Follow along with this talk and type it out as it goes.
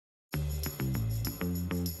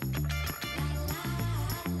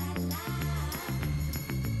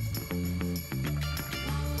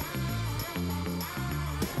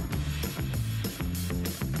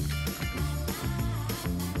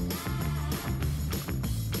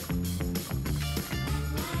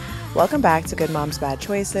Welcome back to Good Moms, Bad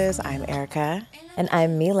Choices. I'm Erica. And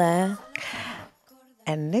I'm Milah.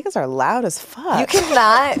 And niggas are loud as fuck. You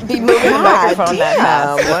cannot be moving the microphone that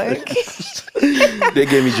fast. They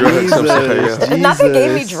gave me drugs. I'm sorry, yo. Not they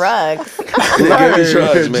gave me drugs. They gave me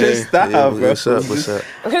drugs, man. Just stop, yeah, bro. what's up? What's up?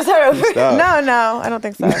 We're gonna start over. No, I don't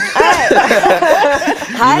think so. All right.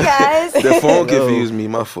 Hi, guys. The phone confused me.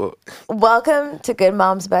 My fault. Welcome to Good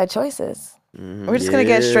Moms, Bad Choices. We're just going to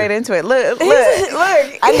get straight into it. Look.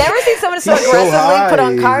 I've never seen someone so aggressively put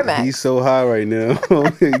on Carmax. He's so high right now.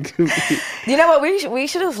 You know what? We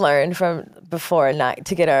should have learned from before not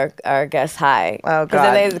to get our guests high. Oh,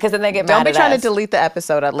 God. Because then they get Don't mad be at trying us. to delete the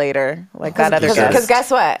episode later. Like that other guest. Because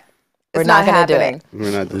guess what? We're It's not going to do happening. it.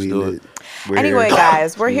 We're not doing it. Anyway,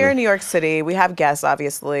 guys, we're here in New York City. We have guests,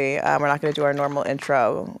 obviously. We're not going to do our normal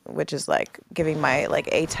intro, which is like giving my like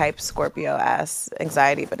A-type Scorpio ass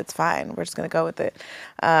anxiety, but it's fine. We're just going to go with it.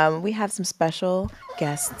 We have some special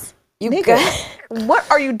guests.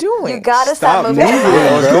 What are you doing? You gotta stop moving.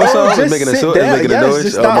 Just making a sit so- down. making a Yes, noise.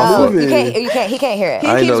 just Oh, stop my fault. moving. You can't. He can't hear it.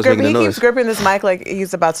 I know it's making a He noise. keeps gripping this mic like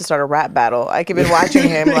he's about to start a rap battle. Like you've been watching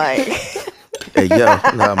him like. Hey, yo.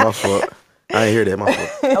 Nah, my fault. I ain't hear that. My fault.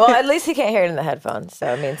 Well, at least he can't hear it in the headphones,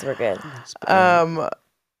 so it means we're good.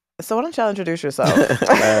 So why don't y'all introduce yourself? All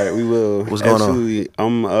right, we will. What's going on? Absolutely.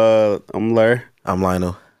 I'm Ler, I'm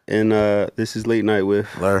Lionel. and this is Late Night with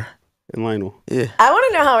Ler. and Lionel. Yeah. I want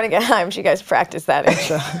to know how many times you guys practice that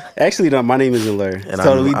intro. Actually, no, my name isn't Ler. And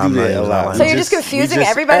So we do I'm that not a lot. even So We you're just we confusing just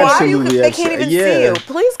everybody? Why are you- absolutely They can't even yeah. see you.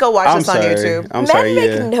 Please go watch I'm this on sorry. YouTube. I'm Men sorry.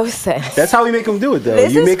 make Yeah. no sense. That's how we make them do it, though.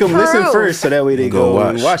 This You is make them listen proof. first, so that way they Go go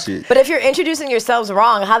and watch. watch it. But if you're introducing yourselves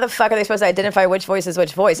wrong, how the fuck are they supposed to identify which voice is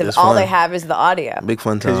which voice if That's all fine. they have is the audio? Big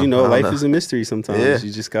fun time. Because, you I know, don't life is a mystery sometimes. Yeah.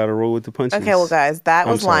 You just got to roll with the punches. Okay, well, guys, that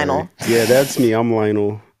I'm was sorry. Lionel. Yeah, that's me. I'm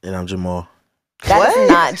Lionel. And I'm Jamal. That's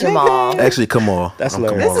not Jamal. Actually, Kamal. That's I'm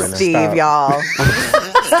hilarious. Kamal This is right Steve, Stop. y'all.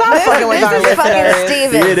 Stop fucking with our This is fucking listeners.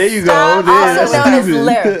 Steven. Yeah, there you go. Stop, There, also known as Steven.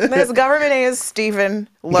 Ler. His government name is Stephen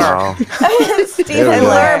Ler. now. Steven And Yeah. Ler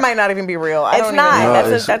Ler. might not even be real. I It's don't not. Even know.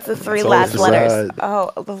 No, That's the three It's all last facade. letters.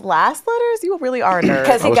 Oh, the last letters? You really are a nerd.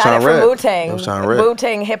 Because I he was got trying it to from rap. Wu-Tang. I was trying to rap.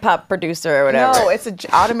 Wu-Tang hip-hop producer or whatever. No, it's an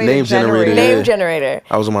automated Name generator, generator. yeah. Name generator.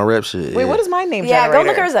 I was on my rap shit. Wait, yeah. what is my name Yeah, generator? go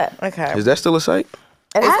look hers up. Okay. Is that still a site?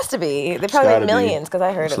 It has to be. They probably gotta make be. millions because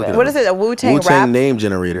I heard of look it. it What is it? A Wu-Tang rap? Wu-Tang name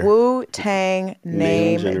generator. Wu-Tang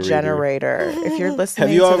name Name generator. If you're listening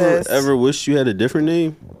Have you to this. ever wished you had a different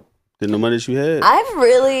name than the one that you had?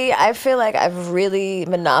 I feel like I've really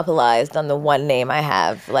monopolized on the one name I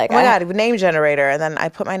have. Like, Oh my God, name generator. And then I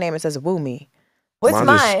put my name, it says Woo Me. what's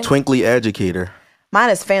mine? is Twinkly Educator. Mine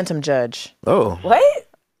is Phantom Judge. Oh. What?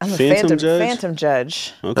 I'm a Phantom Judge? Phantom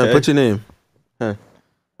Judge. Okay. Put your name. Huh.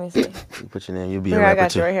 Let me see. You put your name. You'll be Here, a I rapper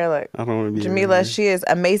got too. you right here. Look. I don't want to be. Jamila, she is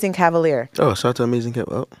Amazing Cavalier. Oh, shout out to Amazing Cap.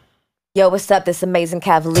 Oh. Yo, what's up? This amazing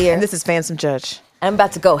cavalier. And this is Phantom Judge. I'm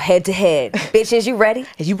about to go head to head. Bitches, you ready?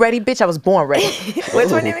 Are you ready, bitch? I was born ready. What's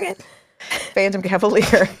my name again? Phantom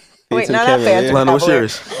Cavalier. Wait, no, not Cavalier. Phantom Lionel, what's Cavalier.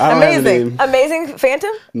 yours? I don't have a Amazing. name. Amazing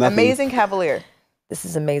Phantom? Nothing. Amazing Cavalier. This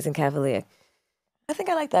is amazing cavalier. I think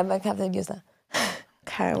I like that. I'm gonna have to use that.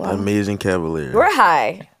 Okay, well. Amazing Cavalier. We're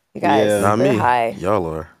high, you guys. Yeah. Not We're me. high. Y'all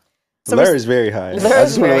are. Ler is very high. I Ler's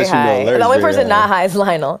just wanna very let you know, high. Ler's The only very person not high is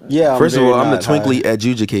Lionel. Yeah. First of all, I'm the not Twinkly high.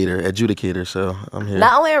 adjudicator, so I'm here.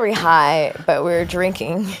 Not only are we high, but we're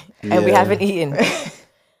drinking and we Yeah. haven't eaten.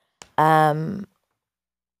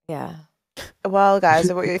 Yeah. Well, guys,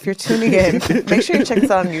 if you're tuning in, make sure you check this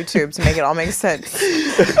out on YouTube to make it all make sense.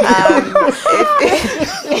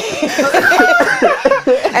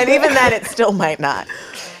 And even that, it still might not.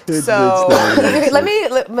 So, let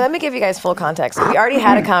me give you guys full context. We already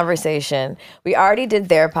had a conversation. We already did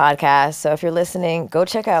their podcast. So if you're listening, go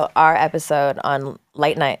check out our episode on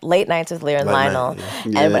Late Nights with Ler and Late Night, Lionel.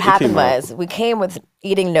 yeah. And what It happened came out. was we came with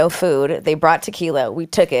eating no food. They brought tequila. We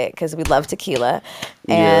took it because we love tequila.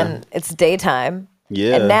 And it's daytime.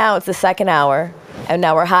 Yeah. And now it's the second hour. And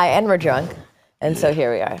now we're high and we're drunk. And so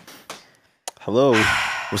here we are. Hello.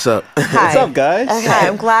 What's up? hi. What's up, guys? Hi,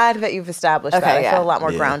 I'm glad that you've established that. Okay, I feel a yeah. lot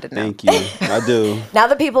more Yeah. grounded now. Thank you. I do. Now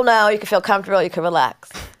that people know, you can feel comfortable. You can relax.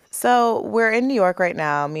 So we're in New York right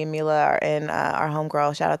now. Me and Milah are in our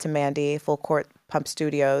homegirl. Shout out to Mandy, Full Court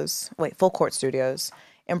Studios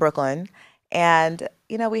in Brooklyn. And,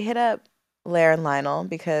 we hit up Ler and Lionel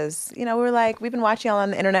because, we were like, we've been watching y'all on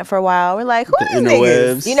the internet for a while. We're like, who are these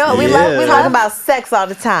niggas? Interwebs. You know, we We love talk about sex all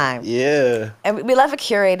the time. Yeah. And we love a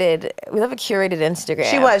curated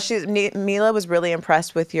Instagram. Milah was really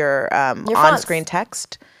impressed with your fonts. on-screen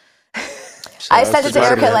text. I said to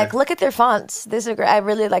Erica, like, look at their fonts. These are great. I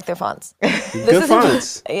really like their fonts. Good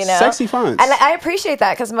fonts. You know? Sexy fonts. And I appreciate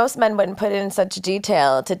that because most men wouldn't put in such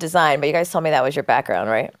detail to design, but you guys told me that was your background,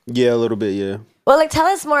 right? Yeah, a little bit, yeah. Well, like, tell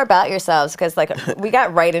us more about yourselves because, like, we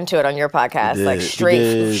got right into it on your podcast, like straight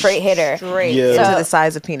hitter, straight into the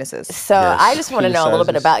size of penises. So I just want to know a little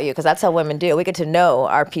bit about you because that's how women do. We get to know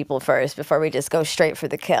our people first before we just go straight for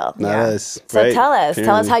the kill. Nice. So tell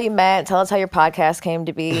us how you met. Tell us how your podcast came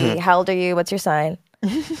to be. How old are you? What's your sign?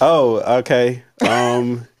 Oh, okay.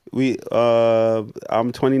 I'm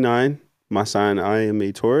 29. My sign, I am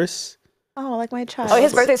a Taurus. Oh, like my child. Oh,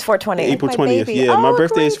 his birthday's 4/20. April 20th. Baby. Yeah, my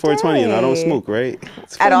birthday is great 4/20, and I don't day. smoke, right?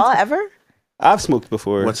 At all, ever? I've smoked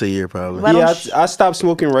before. Once a year, probably. Well, Yeah, I stopped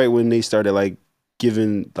smoking right when they started like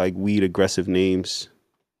giving like weed aggressive names.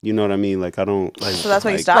 You know what I mean? Like I don't like. So that's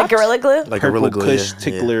why you like, stopped? Like Gorilla Glue? Like Purple Gorilla Glue, Kush, yeah.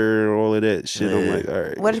 Tickler, all of that shit. Yeah. I'm like, all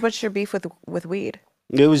right. What's your beef with weed?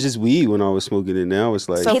 It was just weed when I was smoking it. Now it's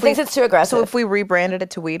like, So He if we- thinks it's too aggressive. So if we rebranded it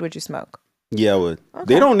to weed, would you smoke? yeah, I would.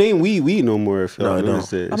 They don't name weed no more. If y'all No,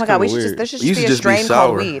 noticed that. Oh my god, we should just there should It used just to be a just be strain called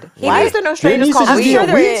sour. weed. Yeah. Why is there no There strain needs just to called just be sure a weed?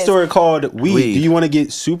 there weed is. store called weed. Weed. Do you want to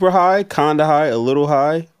get super high, kinda high, a little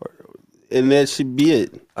high, and that should be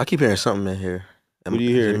it. I keep hearing something in here. What do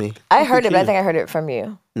you hear? Me? I heard it, but I think I heard it from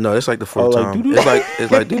you. No, it's like the fourth like time. doo-doo.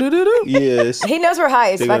 It's like doo doo doo doo. Yes. He knows we're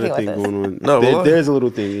high. He's They got fucking a with thing us. going on. No, what? There's a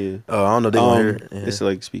little thing. Yeah. Oh, I don't know. They gonna hear it. Yeah. It's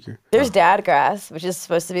like speaker. There's dad grass, which is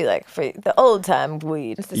supposed to be like for the old time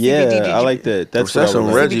weed. It's the Yeah, CBD. I like that. That's what I That's would some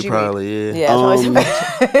like. Reggie CBG probably. Yeah. Yeah. it's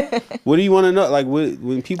always- What do you want to know? Like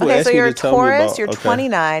when people Okay, ask so me you're to a tell me Taurus. about, You're okay.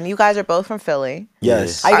 29. You guys are both from Philly.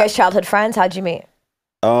 Yes. Are you guys childhood friends? How'd you meet?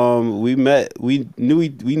 We met. We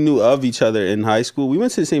knew of each other in high school. We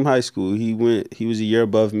went to the same high school. He was a year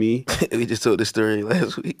above me. We just told this story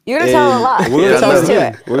last week. You're gonna tell a lot. We're gonna Yeah, tell I it know.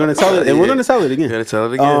 again. We're gonna tell it, and we're gonna tell it again. Gotta tell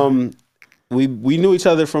it again. We knew each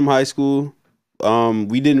other from high school.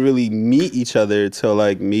 We didn't really meet each other till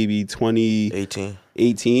like maybe 2018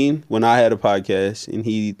 18. when I had a podcast, and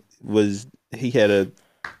he had a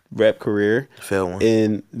rap career. Fail one.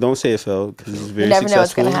 And don't say it fell because it's very never know what's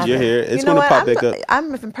successful. gonna happen. You're here. It's You know gonna what? pop back up.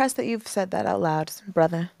 I'm impressed that you've said that out loud,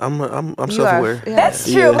 brother. I'm You self-aware. are. Yeah.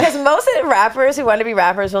 That's true Yeah. because most of the rappers who want to be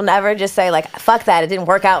rappers will never just say like, "Fuck that, it didn't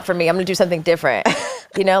work out for me. I'm gonna do something different."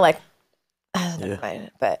 You know, like. Never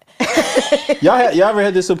mind, but Y'all ever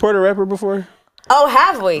had to support a rapper before? oh,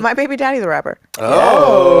 have we? My baby daddy's a rapper.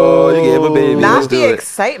 Oh, you gave a baby. Let's Not do the it.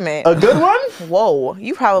 excitement. A good one? Whoa,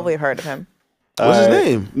 you probably heard of him. What's his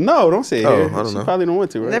name? No, don't say it Oh, here. I don't She know. probably don't want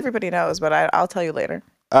to, right? Everybody knows, but I'll tell you later.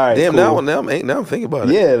 All right, Damn, cool. now I'm thinking about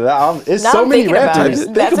it. Yeah, it's Now so I'm many thinking about rappers. it.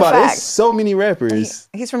 Think That's a about it. fact. It's so many rappers.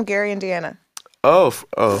 He's from Gary, Indiana. Oh.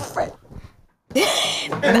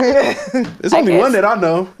 There's only one that I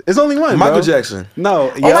know. It's only one. Michael bro. Jackson.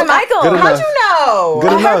 No. Oh, my Michael. Good How'd enough. you know?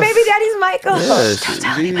 Good Her enough. baby daddy's Michael.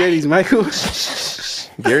 Yes. Baby daddy's Michael.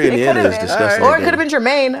 Gary Indiana could've is been. disgusting. Or it could have been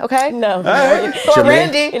Jermaine, okay? No. right. Or Jermaine.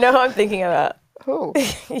 Randy. You know who I'm thinking about? Who?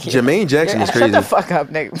 Jermaine Jackson is Shut crazy. the fuck up,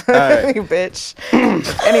 Nick. right. You bitch.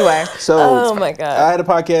 Anyway. So Oh my god. I had a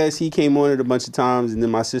podcast. He came on it a bunch of times, and then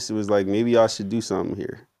my sister was like, "Maybe y'all should do something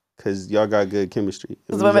here because y'all got good chemistry."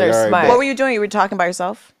 And we was women are "All right, smart." bet." What were you doing? You were talking by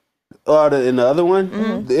yourself? In the other one,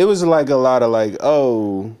 Mm-hmm. it was like a lot of like,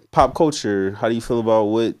 oh, pop culture. How do you feel about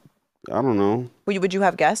what? I don't know. Would you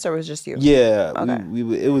have guests or was it just you? Yeah,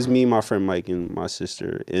 Okay. it was me, my friend Mike, and my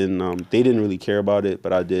sister, and they didn't really care about it,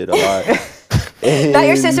 but I did a lot. Now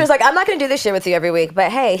your And sister's like, I'm not gonna do this shit with you every week,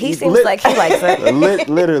 but hey, he seems Lit- like he likes it.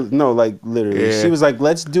 literally. Yeah. She was like,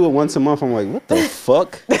 "Let's do it once a month." I'm like, "What the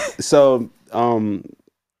fuck?" So,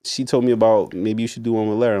 she told me about maybe you should do one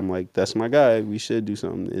with Ler. I'm like, "That's my guy. We should do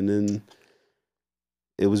something." And then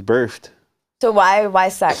it was birthed. So why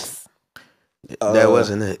sex? That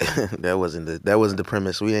wasn't it. That wasn't the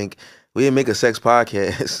premise. We ain't make a sex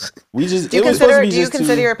podcast. We just. Do you it was supposed to be consider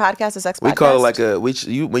just your podcast a sex podcast? We call it like a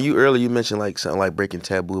when you earlier you mentioned like something like breaking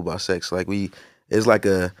taboo about sex. Like it's like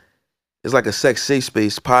a sex safe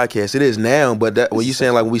space podcast. It is now, but that when you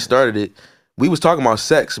saying like when we started it, we was talking about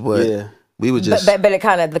sex, but Yeah. we would just But it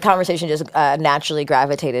kind of the conversation just naturally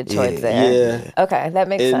gravitated towards there. Yeah. Okay, that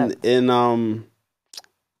makes sense. And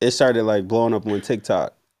it started like blowing up on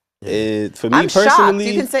TikTok. And for me I'm shocked. personally,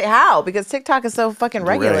 You can say how because TikTok is so fucking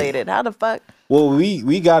regulated. How the fuck? well,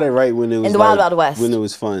 we got it right when it was In the Wild Wild West. when it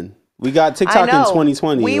was fun. We got I TikTok in know.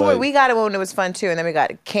 2020. We like, we got it when it was fun too, and then we got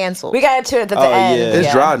it canceled. We got into it at the Oh, end. yeah.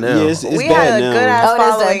 it's dry now. yeah, it's we bad had a now. good ass Oh, it is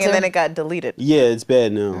done following, too? and then it got deleted. Yeah, it's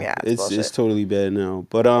bad now. Yeah, it's bullshit. it's totally bad now.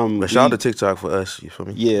 But But shout out to TikTok for us. You feel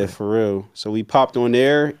me? yeah, for real. So we popped on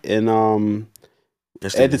there, and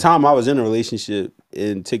at the time I was in a relationship,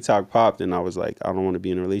 and TikTok popped, and I was like, I don't want to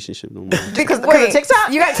be in a relationship no more. Because of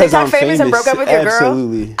TikTok? You got TikTok famous and broke up with your girl?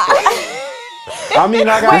 Absolutely. I mean,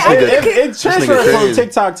 I got it transferred from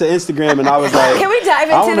TikTok to Instagram, and I was like, can we dive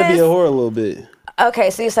into I want to this? be a whore a little bit. Okay,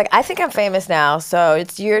 so it's like, I think I'm famous now, so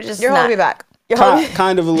you're holding me back.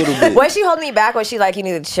 Kind of a little bit. Was she holding me back? Was she like, you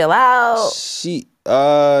need to chill out? She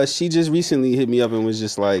just recently hit me up and was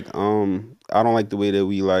just like, I don't like the way that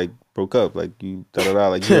we like broke up. Like you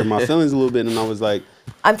like you hurt my feelings a little bit, and I was like,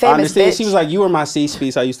 I'm famous. I understand. Bitch. She was like, you were my safe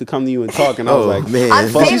space. I used to come to you and talk, and I was like, man, I'm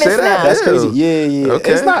famous now. That's crazy. Yeah.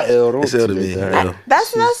 Okay. It's not ill. Don't it's ill to me.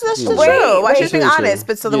 That's just true. Why should you being honest?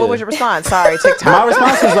 But so then, what was your response? Sorry, TikTok. My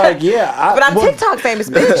response was like, yeah, but I'm TikTok famous,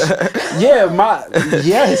 bitch.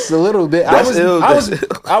 Yes, a little bit.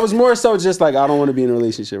 I was more so just like, I don't want to be in a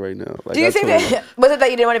relationship right now. Like, do you think that was it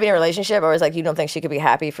that you didn't want to be in a relationship, or was like you don't think she could be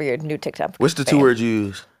happy for your new TikTok? What's the 2 words you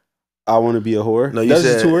use? I want to be a whore. No, you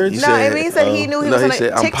said 2 words. No, it means that he knew he was going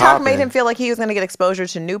to. TikTok made him feel like he was going to get exposure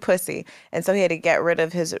to new pussy, and so he had to get rid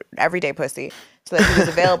of his everyday pussy so that he was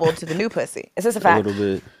available to the new pussy. Is this a fact? A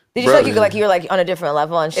little bit. Did you feel like you were like on a different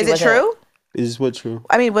level? And she is it true? Is what true?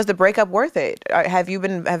 I mean, was the breakup worth it? Has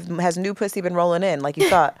new pussy been rolling in like you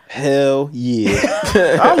thought? Hell yeah.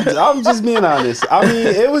 I'm just being honest. I mean,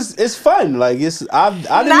 it's fun. Like I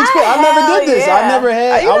never did this. I never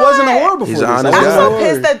had. I wasn't a whore before. He's this. honest. I'm so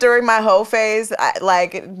pissed that during my hoe phase, I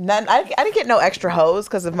didn't get no extra hoes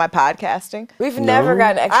because of my podcasting. We've never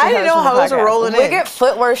gotten extra. I didn't know hoes were rolling in. We get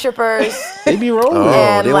foot worshipers. They be rolling.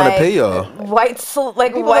 Oh, they want to pay y'all. People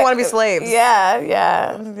don't want to be slaves.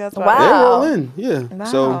 Yeah. That's wow. Yeah. Wow.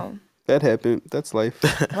 So that happened. That's life.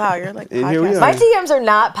 Wow, you're like and here we are. My DMs are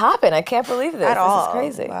not popping. I can't believe this. At all.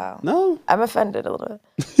 This is crazy. Wow. No. I'm offended a little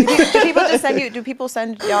bit. Do people just send you? Do people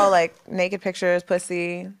send y'all like naked pictures,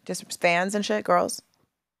 pussy, just fans and shit, girls?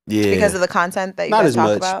 Yeah. Because of the content that you Not guys as talk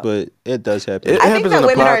much, about? but it does happen. I think that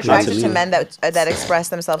women are attracted podcast. to men that express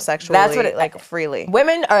themselves sexually. That's what like freely.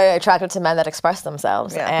 Women are attracted to men that express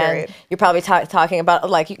themselves. Yeah, and period. You're probably talking about,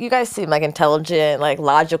 like, you guys seem like intelligent, like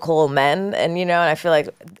logical men, and and I feel like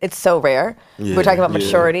it's so rare. Yeah, We're talking about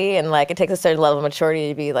maturity, and like it takes a certain level of maturity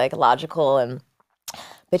to be like logical, and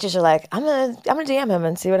bitches are like, I'm gonna DM him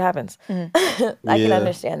and see what happens. Mm-hmm. I can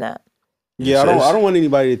understand that. Yeah, I don't want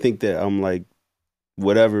anybody to think that I'm like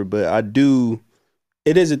whatever, but I do.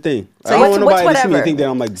 It is a thing. So I don't want nobody to see me whatever? think that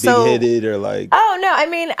I'm like big-headed or like. Oh no, I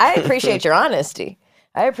mean, I appreciate your honesty.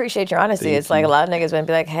 It's Thank like you. a lot of niggas would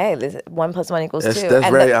be like, hey, 1 + 1 = 2. That's and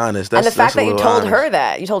very honest. And the fact that you told honest. her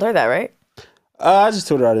that, right? I just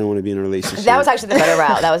told her I didn't want to be in a relationship. That was actually the better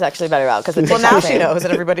route. Because Well, now she knows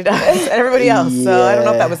and everybody does. And everybody else. So I don't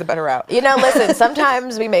know if that was the better route. Listen,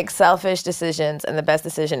 sometimes we make selfish decisions, and the best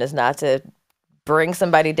decision is not to bring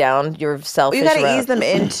somebody down your selfish You got to route. ease them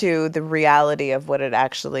into the reality of what it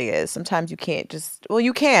actually is. Sometimes you can't just, well,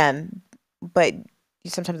 you can, but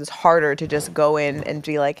sometimes it's harder to just go in and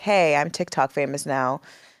be like, hey, I'm TikTok famous now,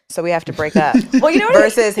 so we have to break up. Well,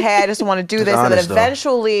 versus, hey, I just want to do this. honest, And then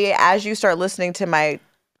eventually, as you start listening to my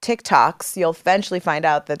TikToks, you'll eventually find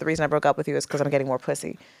out that the reason I broke up with you is because I'm getting more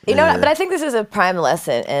pussy. But I think this is a prime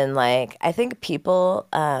lesson, and like I think people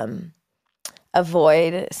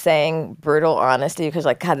avoid saying brutal honesty because,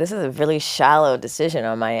 like, God, this is a really shallow decision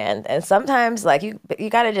on my end. And sometimes, like, you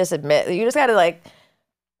got to just admit, you just got to, like,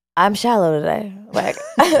 I'm shallow today. Like,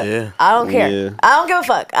 Yeah. I don't care. Yeah. I don't give a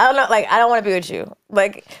fuck. I don't know. Like, I don't want to be with you.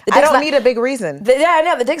 Like, I don't need a big reason. I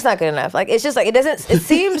know the dick's not good enough. Like, it's just like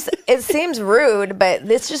it seems rude, but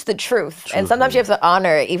it's just the truth. And sometimes you have to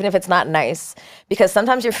honor it, even if it's not nice, because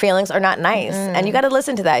sometimes your feelings are not nice, and you got to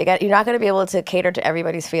listen to that. You're not going to be able to cater to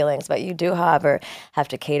everybody's feelings, but you do, however, have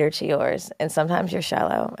to cater to yours. And sometimes you're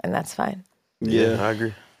shallow, and that's fine. Yeah, I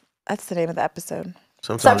agree. That's the name of the episode.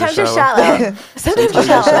 Sometimes you're shallow. Sometimes you're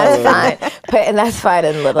shallow. That's fine. And that's fine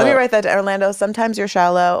in little. Let me write that down, Orlando. Sometimes you're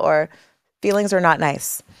shallow, or feelings are not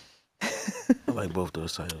nice. I like both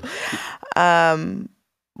those titles.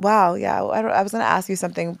 Wow, yeah. I was going to ask you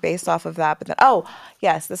something based off of that, but then,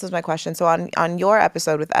 yes, this was my question. So on your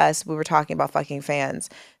episode with us, we were talking about fucking fans.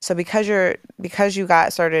 So because you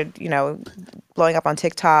got started, blowing up on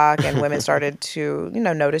TikTok and women started to,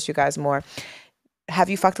 notice you guys more, have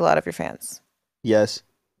you fucked a lot of your fans? Yes.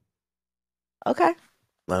 Okay.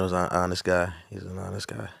 That was an honest guy. He's an honest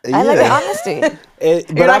guy. I like the honesty.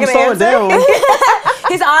 But I'm slowing down.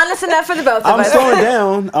 He's honest enough for the both of us.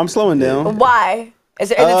 I'm slowing down. Why? Is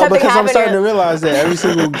there something because I'm happening? starting to realize that every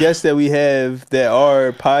single guest that we have that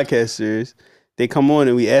are podcasters, they come on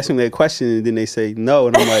and we ask them that question and then they say no.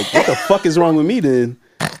 And I'm like, what the fuck is wrong with me then?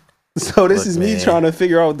 So this is me trying to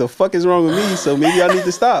figure out what the fuck is wrong with me. So maybe I need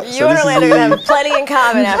to stop. You and Orlando are going to have plenty in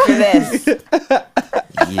common after this.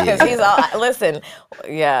 Because he's all, listen,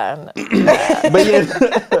 yeah. But yeah.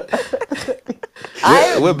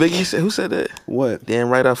 What Biggie said? Who said that? What? Damn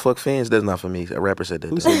right, I fuck fans. That's not for me. A rapper said that.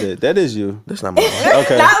 Who said that? That is you. That's not mine.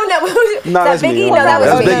 Okay. No, that's Biggie? me. No, that was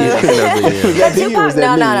That's me. Biggie. That's Biggie. That Biggie Tupac? was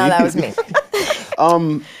that No, me. that was me.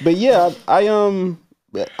 But yeah,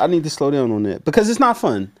 I need to slow down on that because it's not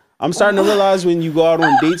fun. I'm starting to realize when you go out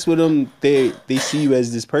on dates with them, they see you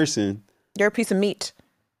as this person. You're a piece of meat.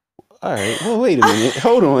 All right. Well, wait a minute.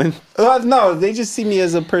 Hold on. No, they just see me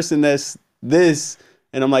as a person that's this,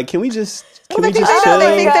 and I'm like, can we just chill? They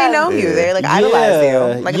think they know you. They're like idolize you.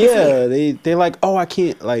 Like they're like, oh, I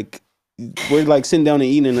can't like. We're like sitting down and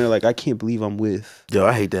eating, and they're like, I can't believe I'm with. Yo,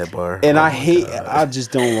 I hate that bar. And I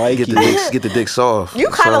just don't like it. Get the dick soft. You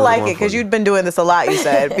kind of like it because you'd been doing this a lot. You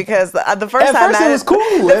said because the first At time first it was cool.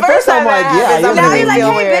 The At first I'm like, yeah. Now you're like,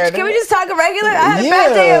 hey, bitch, can we just talk regular? I had a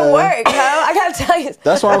bad day at work, I gotta tell you.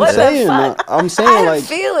 That's what I'm saying. I'm saying I like have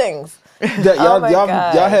feelings.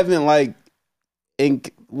 Y'all haven't like,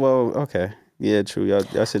 well, okay, yeah, true.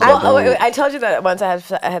 Y'all said. I told you that once I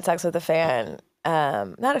had sex with a fan.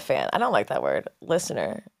 Not a fan. I don't like that word.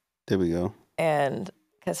 Listener. There we go. And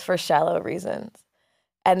because for shallow reasons.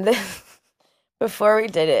 And then before we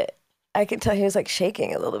did it, I could tell he was like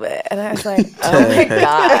shaking a little bit. And I was like, oh my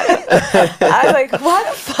God. I was like,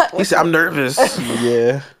 what the fuck? He said, I'm nervous.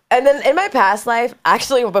 Yeah. And then in my past life,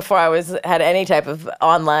 actually before I had any type of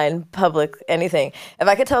online public anything, if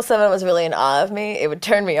I could tell someone was really in awe of me, it would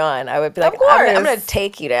turn me on. I would be like, I'm going to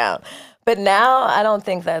take you down. But now I don't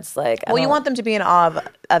think that's like. Well, you want them to be in awe of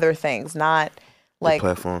other things, not like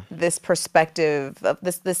platform. This perspective of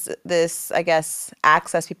this I guess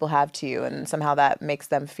access people have to you, and somehow that makes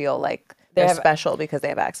them feel like they're special because they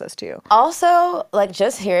have access to you. Also, like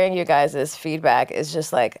just hearing you guys' feedback is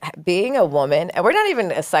just like being a woman, and we're not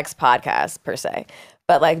even a sex podcast per se,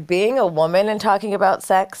 but like being a woman and talking about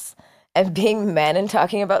sex and being men and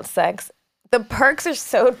talking about sex. The perks are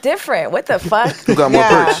so different. What the fuck? Who got more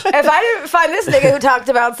perks? If I didn't find this nigga who talked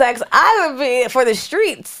about sex, I would be for the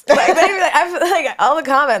streets. Like, I feel like all the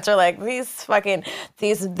comments are like, their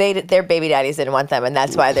baby daddies didn't want them, and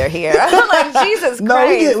that's why they're here. I'm like, Jesus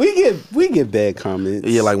Christ. No, we get bad comments.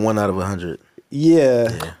 Yeah, like 1 out of 100. Yeah.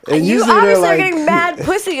 And you usually obviously like, are getting mad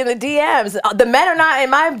pussy in the DMs. The men are not in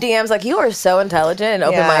my DMs like, you are so intelligent and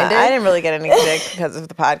open-minded. I didn't really get any dick because of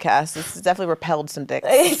the podcast. It's definitely repelled some dicks.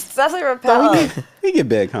 It's definitely repelled. we get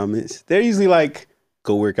bad comments. They're usually like,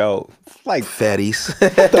 go work out. Like fatties.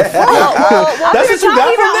 That's what you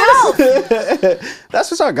got from this?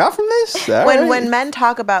 That's what y'all got from this? When men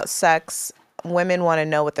talk about sex, women want to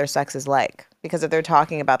know what their sex is like. Because if they're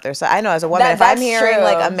talking about their sex, I know as a woman, if I'm hearing true.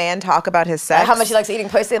 like a man talk about his sex, how much he likes eating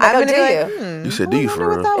pussy, I'm like, You said, do you for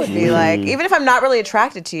real? What that would be like. Even if I'm not really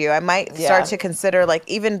attracted to you, I might start to consider like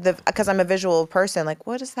because I'm a visual person, like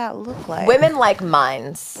what does that look like? Women like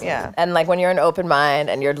minds. Yeah. And like when you're an open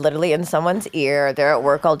mind and you're literally in someone's ear, they're at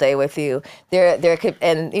work all day with you. There could,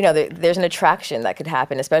 and you know, there's an attraction that could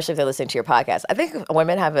happen, especially if they're listening to your podcast. I think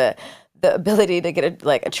women have the ability to get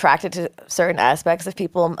attracted to certain aspects of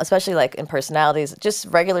people, especially like in personalities, just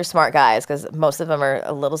regular smart guys, because most of them are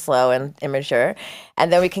a little slow and immature.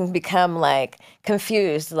 And then we can become like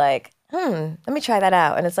confused, like, let me try that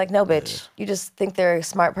out. And it's like, no, bitch, you just think they're a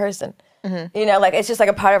smart person. Mm-hmm. You know, like it's just like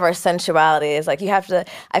a part of our sensuality is like you have to,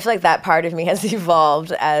 I feel like that part of me has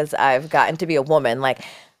evolved as I've gotten to be a woman. Like,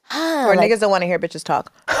 or niggas don't want to hear bitches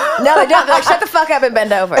talk. No, they don't. They're like, shut the fuck up and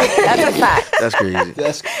bend over. That's a fact. That's crazy.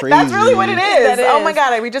 That's crazy. That's really what it is. That is. Oh my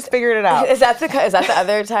God, we just figured it out. Is that the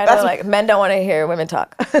other title? Like, men don't want to hear women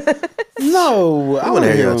talk. No, I want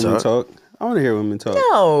to hear women talk. I want to hear women talk.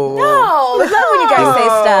 No, it's not when you guys say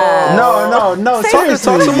stuff. No. Talk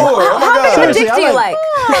some more. Oh my God. How big dicks do you like?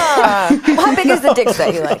 How big is the dicks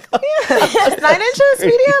that you like? 9 inches,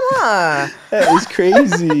 medium, huh? That is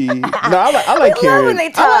crazy. No, I like hearing. When they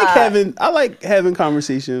talk. I like having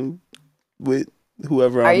conversation with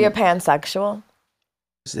whoever. Are you a pansexual?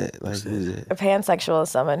 What's that? Like, what is it? A pansexual is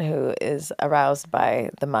someone who is aroused by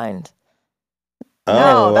the mind.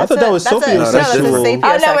 Oh, I thought that was sapiosexual. That's a sapiosexual.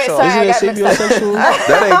 Oh, no, wait, sorry. Isn't it sapiosexual?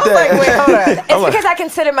 That ain't that. Wait, hold on. It's because I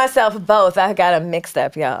consider myself both. I got them mixed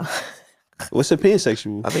up, y'all. What's a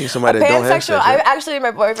pansexual? I think it's somebody that don't have sex. Actually,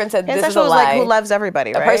 my boyfriend said this is a Pansexual is lie. like who loves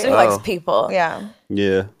everybody, right? A person who likes people. Yeah.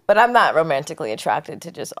 Yeah. But I'm not romantically attracted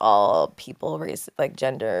to just all people, race, like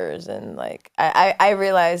genders, and like I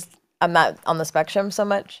realized I'm not on the spectrum so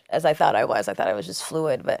much as I thought I was. I thought I was just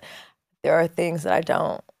fluid, but there are things that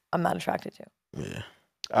I'm not attracted to. Yeah.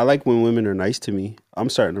 I like when women are nice to me. I'm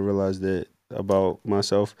starting to realize that about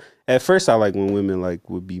myself. At first, I like when women like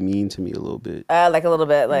would be mean to me a little bit. Like a little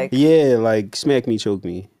bit, like yeah, like smack me, choke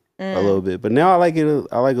me. a little bit. But now I like it.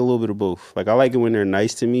 I like a little bit of both. Like I like it when they're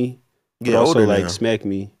nice to me, but also older like now. smack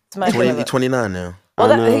me. 29 now.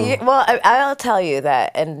 Well, I'll tell you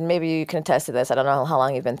that, and maybe you can attest to this. I don't know how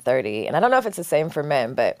long you've been 30, and I don't know if it's the same for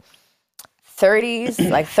men, but 30s,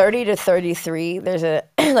 like 30 to 33, there's a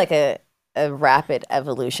like a rapid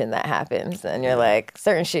evolution that happens, and you're like,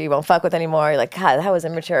 certain shit you won't fuck with anymore. You're like, God, that was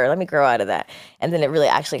immature. Let me grow out of that, and then it really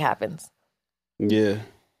actually happens. Yeah.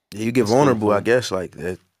 You get vulnerable, I guess, like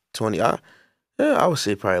at 20. I would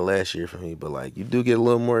say probably last year for me, but like you do get a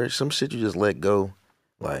little more, some shit you just let go.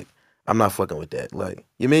 Like, I'm not fucking with that. Like,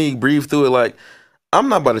 you mean breathe through it, like, I'm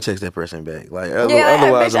not about to text that person back. Like,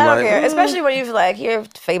 otherwise bitch, I'm I don't like, care. Especially when you're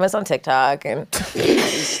famous on TikTok and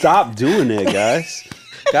Stop doing that, guys.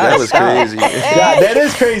 that was crazy. God, that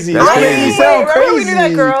is crazy. That's It's making crazy. me sound Remember crazy. we knew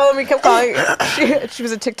that girl and we kept calling she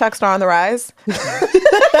was a TikTok star on the rise?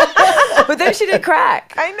 but then she did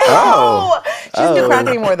crack. I know. Oh. She doesn't do crack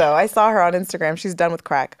anymore though. I saw her on Instagram. She's done with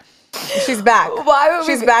crack. She's back. Why would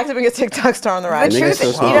She's back to being a TikTok star on the rise. The Niggas truth, still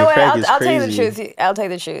you smoking know what? crack is I'll tell you the crazy. truth. I'll tell you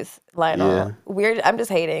the truth, Lionel. Yeah. I'm just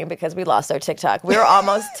hating because we lost our TikTok. We were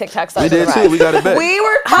almost TikTok stars. We did on the too. rise. We got it back. We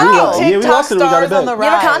were lost- yeah, we TikTok lost it and we got it stars on back. the You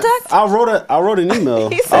have a rise. contact? I wrote an email.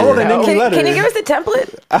 said I wrote an no. angry letter. Can you give us the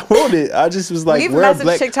template? I wrote it. I just was like, We've we're a messaged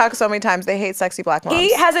black. TikTok so many times. They hate sexy black moms.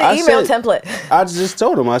 He has an I email said- template. I just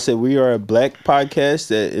told him. I said we are a black podcast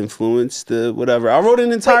that influenced the whatever. I wrote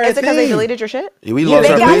an entire Wait, is it thing. because they deleted your shit? We lost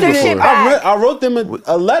they our got page their shit before. back. I wrote them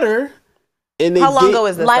a letter, and they How long ago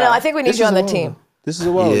is this? Lionel, though? I think we need you on the team. This is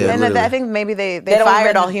a while Yeah. ago. And literally. I think maybe they don't fired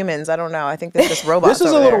even- all humans. I don't know. I think there's just robots. This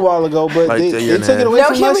was a over little there. while ago, but Like they a year and a took it half. away No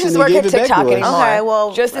from humans us and work they at gave it back TikTok to us. anymore. Okay,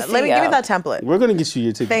 well, Just the let me give CEO. you that template. We're gonna get you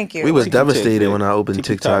your ticket. Thank you. We was Tick, tick, devastated tick. when I opened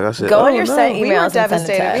TikTok. I said, Go oh, on your no. site We emails were and send it to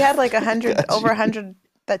devastated. us. We had like 100, over 100,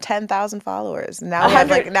 10,000 followers. Now we have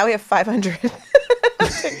 100. now we have 500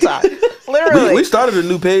 TikTok. Literally. We started a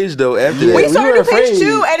new page though after that. We we started were a page afraid.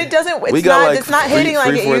 too, and it doesn't. It's We got, not. like, It's not three- hitting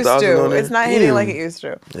like it 4,000 used on to. there. It's not hitting like it used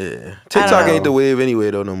to. Yeah, TikTok know. ain't the wave anyway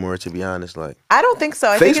though no more. To be honest, like I don't think so.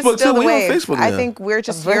 I think Facebook it's still too. the We on wave. Facebook I now. think we're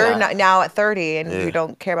just We're you're not. now at 30, and Yeah. you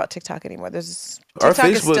don't care about TikTok anymore. There's our TikTok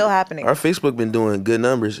Facebook is still happening. Our Facebook been doing good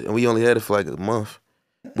numbers, and we only had it for like a month.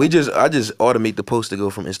 I just automate the post to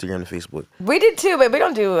go from Instagram to Facebook. We did too, but we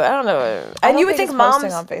don't do. I don't know. I And don't you would think it's moms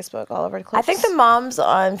posting on Facebook all over the I clips. think the moms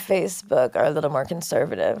on Facebook are a little more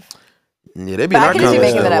conservative. Yeah, they be But in I our can just be comments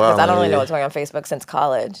making for that a up because while, I don't really yeah. know what's going on Facebook since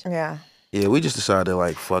college. Yeah. Yeah, we just decided to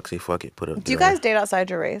like fuck it, put up. Do you guys date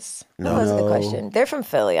outside your race? That was a good No. question. They're from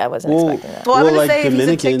Philly. I wasn't Well, expecting that. Well, I'm Well, gonna like say if he's a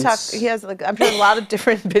Dominicans- TikTok, he has like I'm sure a lot of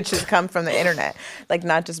different bitches come from the internet, like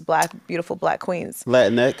not just beautiful black queens.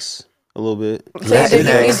 Latinx a little bit.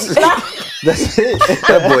 Latinx. That's it.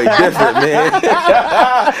 That boy different, man.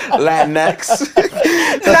 Latinx.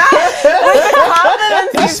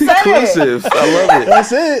 It's inclusive. I love it.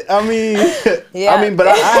 That's it. I mean, Yeah. I mean, but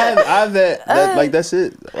I have that like that's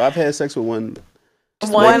it. I've had sex with one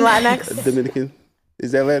One Latinx. Dominican.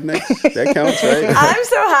 Is that Latinx? That counts, right? I'm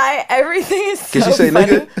so high. Everything is so Can she say funny.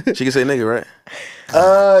 nigga? She can say nigga,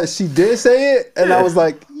 right? She did say it, and I was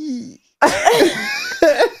like,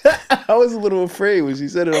 I was a little afraid when she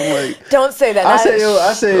said it. I'm like, Don't say that. I That- said, yo,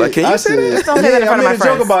 I said, Like, can you I say said, that? Don't say that in I front of made my a joke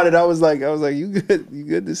friends. about it. I was like, you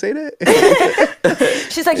good to say that?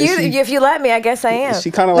 She's like, if you let me, I guess I am. She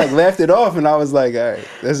kind of like laughed it off, and I was like, all right,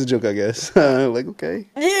 that's a joke, I guess. Like, okay.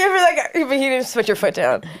 You ever like, but you didn't put your foot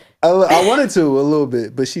down. I wanted to a little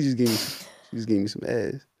bit, but she just gave me some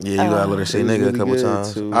ass. Yeah, you gotta let her say It was nigga a really couple good,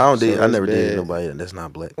 times. too. I don't So date. I that's never dated bad. nobody that's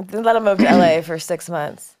not black. Then let him move to LA for 6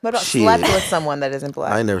 months. What about Shit. slept with someone that isn't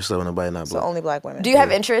black? I ain't never slept with nobody not So black. only black women. Do you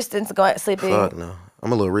have interest in going sleeping? Fuck no.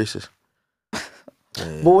 I'm a little racist.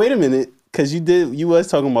 But wait a minute, because you was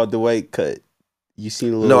talking about the white cut. You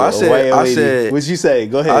seen a little. No, I a said- white I lady. said- What'd you say?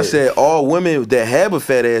 Go ahead. I said all women that have a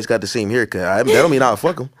fat ass got the same haircut. That don't mean I'll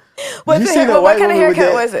fuck them. What's You the seen hair, a what white kind of woman with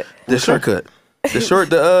haircut that- was it? The short cut. The short,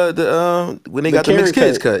 when they got the carrot mixed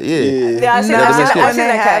kids cut. Yeah. Yeah, I see No, that. mixed I when see they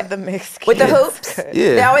that have cut. the mixed With the kids hoops? cut.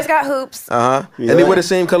 Yeah. They always got hoops. Uh huh. Yeah. And they wear the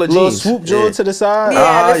same color little jeans. swoop joint to the side.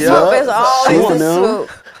 Yeah, the yeah. swoop is always Swoop the them. swoop.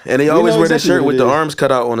 And they always know wear the exactly shirt what with it the is. arms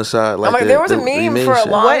cut out on the side. Like like, the, there was a the meme main for a shit.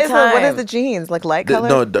 long- What is time. the jeans? Like light color?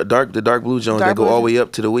 No, the dark blue Jones Dark that go blue? all the way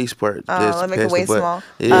up to the waist part. Let me make the past waist butt. small.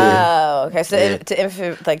 Yeah. Oh, okay. So Yeah.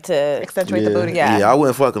 to Accentuate the Yeah. booty. Yeah. Yeah, I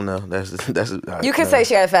wouldn't fuck him though. That's you can say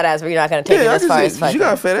she had a fat ass, but you're not gonna take it I as can far say, as fucking. you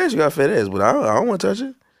got a fat ass, you got a fat ass, but I don't want to touch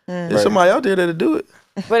it. There's Right. somebody out there that'll do it.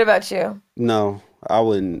 What about you? No, I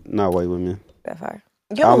wouldn't. Not white women. That far.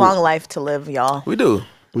 You have a long life to live, y'all. We do.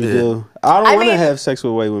 We Yeah. do. I don't I want to mean- have sex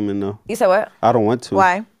with white women though. You said what? I don't want to.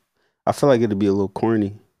 Why? I feel like it'd be a little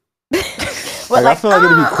corny. Like, I feel like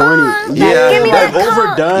it'd be corny. Yeah, give me like that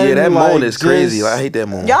overdone. Yeah, that like, moan is crazy. just- Like, I hate that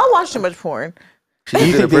moan. Y'all watch too much porn. She You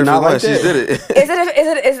did think it they're not perfect. like She that? did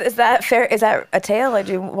it. Is that fair? Is that a tale? Like,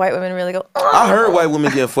 do white women really go? Oh. I heard white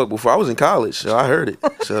women getting fucked before. I was in college, so I heard it.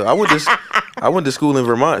 So I went to school in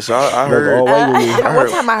Vermont, so I Like, heard. all white women. One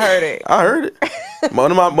time I heard it. I heard it.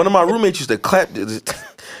 One of my roommates used to clap.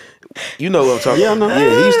 You know what I'm talking Yeah, I about. know.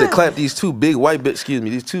 Yeah, he used to clap these two big white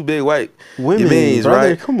these two big white Women, yemens, brother,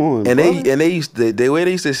 right? come on, And brother. they used to, the way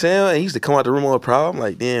they used to sound, and he used to come out the room on a problem.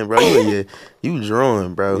 Like, damn, bro, you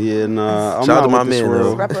drawing, bro. Yeah, nah. I'm Shout out not to my with this man, world.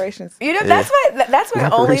 though. Reparations. You know, that's my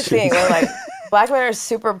only Reparations. thing where like black men are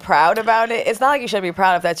super proud about it. It's not like you should be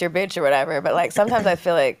proud if that's your bitch or whatever, but like sometimes I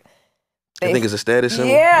feel like I think it's a status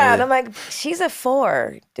symbol. yeah, and I'm like, she's a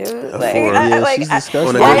 4, dude. Like, 4. Yeah, she's disgusting.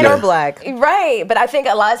 On a White good or day. black. right, but I think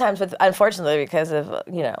a lot of times, unfortunately, because of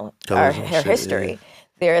Colors her and shit, history, yeah.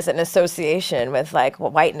 there is an association with like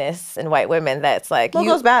whiteness and white women that's like Well, it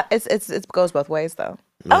goes back. It goes both ways though.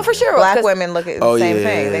 oh for sure, Black 'cause women look at the Oh, same yeah,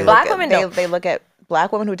 thing. yeah, They yeah. look Black at, women they, don't. they look at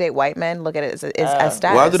black women who date white men look at it as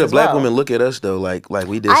status. Why do the as black well. women look at us though? Like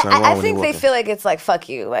we did something wrong I when think they walking? feel like it's like fuck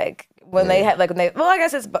you, like when they have like when they well I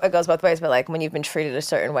guess it goes both ways, but like when you've been treated a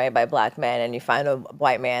certain way by black men and you find a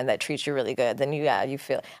white man that treats you really good, then you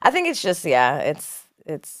feel. I think it's just it's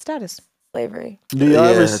status? slavery. Do y'all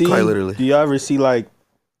Yeah, ever see? quite literally. Do y'all ever see like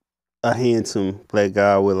a handsome black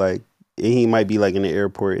guy with like? And he might be like in the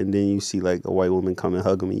airport, and then you see like a white woman come and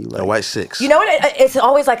hug him, and you like, a white 6. You know what? It's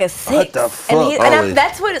always like a 6. the And, fuck? Always.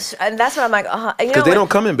 that's what I'm like. You know Because they what? don't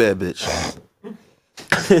come in bad bitch.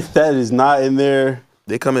 that is not in their.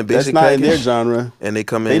 They come in That's basic not in their package, genre. and they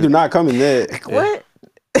come in. They do not come in that. What?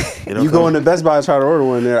 They don't You come go in- into Best Buy and try to order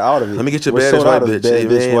one, they're out of it. Let me get your We're baddest sold out white of bitch. bad Hey,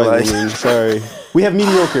 bitch man, white like- women. Sorry, we have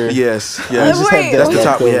mediocre. Yes, We yes. just have Wait, that That's the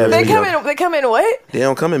top we have. They You come know. in. They come in what? They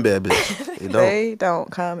don't come in bad bitch. They don't. They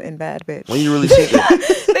don't come in bad bitch. When you really see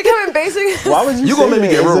that, They come in basic. Why would you? you say gonna make me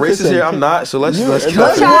that get real as if it's racist a- here. I'm not. So let's get No, off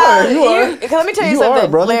you that. are. You are. Let me tell you You are,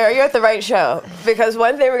 something, brother. Blair. You're at the right show because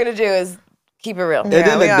one thing we're gonna do is keep it real. And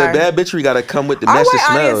then we the are. bad bitchery got to come with the Our match the white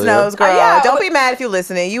smell. audience yeah. knows, girl. Yeah, Don't but- be mad if you're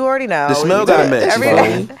listening. You already know. The smell got to match. Every, you feel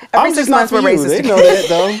every me? I'm 6 just not months for we're you. racist They again. know that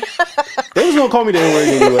though. They was gonna call me the N word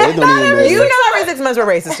anyway. It don't even matter. You know every 6 months we're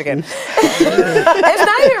racist again. It's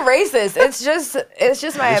not even racist. It's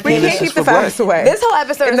just my We opinion. can't keep the for black. facts away. This whole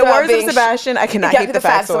episode In is the about words being of Sebastian, I cannot keep keep the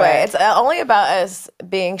facts away. It's only about us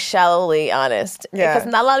being shallowly honest. Yeah. Because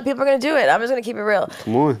not a lot of people are going to do it. I'm just going to keep it real.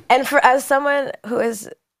 Come on. And as someone who has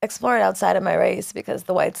explored outside of my race because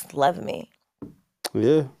the whites love me,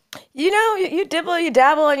 Yeah. you know, you dibble, you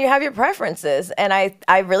dabble, and you have your preferences. And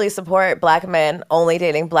I really support black men only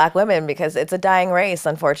dating black women because it's a dying race,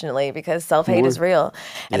 unfortunately, because self-hate is real.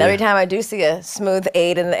 And every time I do see a smooth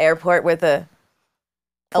 8 in the airport with a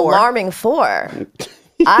 4. alarming 4,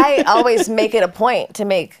 I always make it a point to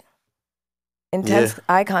make intense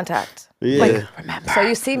eye contact. Yeah. So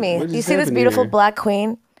you see me, What you just see this happened beautiful here? black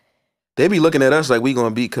queen. They be looking at us like we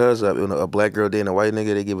gonna beat cuz up. A black girl dating a white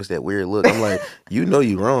nigga, they give us that weird look. I'm like, you know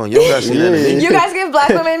you wrong. You don't gotta see that in me. You guys give black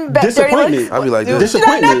women dirty Disappointment. looks? I be like, dude,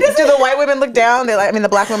 Disappointment. Do the white women look down? They like. I mean, the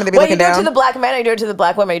black women they be Well, you looking do it down. to the black men, or you do it to the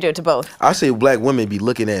black women, or you do it to both. I say black women be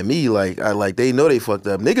looking at me like they know they fucked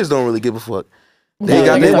up. Niggas don't really give a fuck. They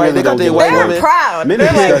got niggas their don't white, really they got don't their give a white fuck. They're women. proud. Men They're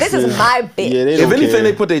are like, this disgusting. is my bitch. Yeah, they If don't anything, care.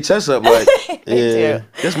 they put their chest up like, Yeah.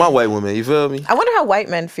 that's my white woman. You feel me? I wonder how white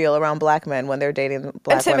men feel around black men when they're dating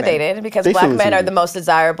black women. Intimidated because They black feel men are intimidated. the most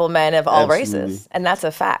desirable men of all Absolutely. races, and that's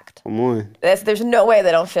a fact. Come on. There's no way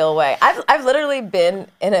they don't feel away. I've literally been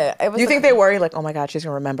in a. It was You think they worry like, oh my god, she's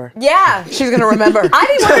gonna remember. Yeah. She's gonna remember. I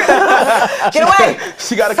be wondering. Get away.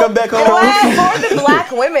 She got to come back home. For the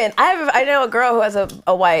black women, I know a girl who has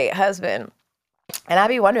a white husband, and I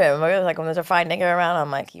be wondering, like when there's a fine nigga around,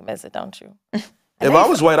 I'm like, you miss it, don't you? If I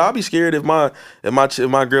was white, I'd be scared if my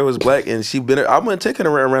girl was black and she been. I wouldn't take her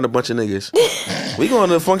around a bunch of niggas. We going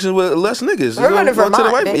to function with less niggas. We're going to the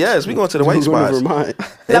Vermont, white. bitch. Yes, we going to the white We're going to spots.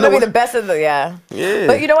 Vermont. That might be what? the best of the yeah. Yeah.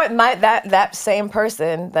 But you know what? That same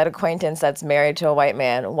person, that acquaintance that's married to a white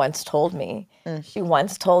man, once told me. She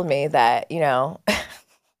once told me that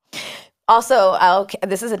Also,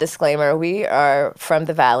 this is a disclaimer. We are from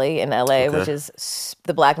the Valley in LA, which is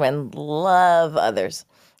the black men love others.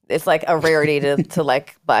 It's like a rarity to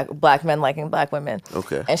like black men liking black women.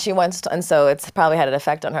 Okay. And she once, and so it's probably had an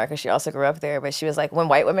effect on her because she also grew up there. But she was like, when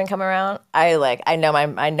white women come around, I know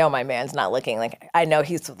my man's not looking like I know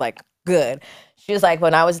he's like good. She was like,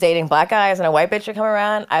 when I was dating black guys and a white bitch would come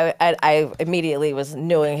around, I immediately was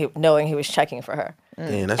knowing he was checking for her.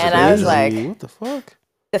 Damn, that's And crazy. I was like, What the fuck?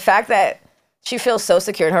 the fact that she feels so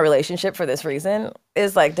secure in her relationship for this reason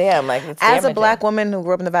is like, damn, like it's As a damaging. black woman who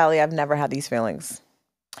grew up in the valley, I've never had these feelings.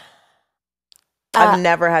 I've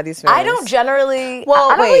never had these feelings. I don't generally.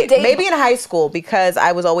 Well, I don't wait, really date. maybe in high school because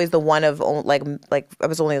I was always the one of like I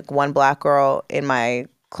was only like one black girl in my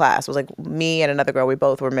class. It was like me and another girl. We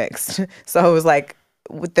both were mixed, so it was like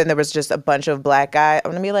then there was just a bunch of black guys.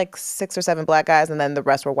 I'm gonna be like 6 or 7 black guys, and then the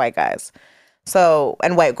rest were white guys. So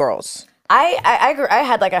and white girls. I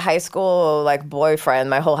had like a high school like boyfriend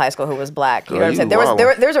my whole high school who was black. You know what I'm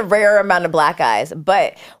saying? There's a rare amount of black guys,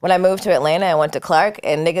 but when I moved to Atlanta and went to Clark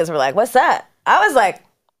and niggas were like, "What's up?" I was like,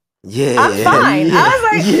 Yeah, I'm fine. Yeah. I was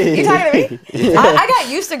like, you talking to me? Yeah. I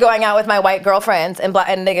got used to going out with my white girlfriends and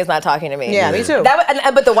niggas not talking to me. Yeah, me too.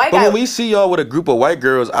 But the white guy. But when we see y'all with a group of white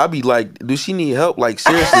girls, I be like, do she need help? Like,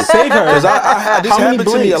 seriously. Save her. Because this How many happened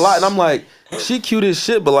to me a blinks? lot. And I'm like, she cute as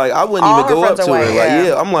shit, but like, I wouldn't All even her go up friends to are her. white, Like, yeah.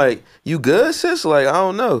 yeah, I'm like, you good, sis? Like, I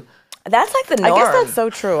don't know. That's like the norm. I guess that's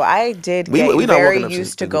so true. I did We get not very walking up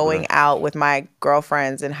used to to going out with my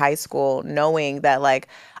girlfriends in high school, knowing that like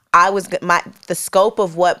the scope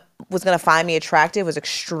of what was gonna find me attractive was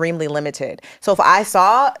extremely limited. So if I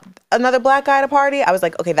saw another black guy at a party, I was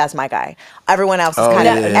like, okay, that's my guy. Everyone else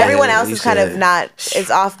is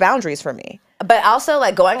is off boundaries for me. But also,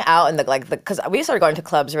 like, going out and because we started going to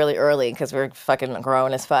clubs really early because we were fucking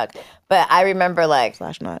grown as fuck. But I remember, like,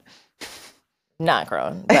 not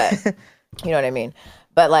grown, but you know what I mean.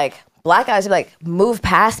 But like, black guys would like move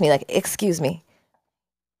past me, like, excuse me.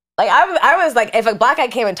 Like I was like, if a black guy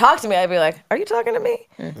came and talked to me, I'd be like, are you talking to me?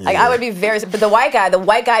 Mm-hmm. Like I would be but the white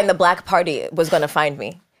guy in the black party was gonna find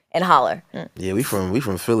me and holler. Yeah, we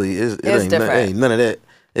from Philly. It ain't none of that.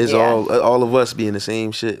 It's all of us being the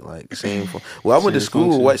same shit, like the same. Well, I went to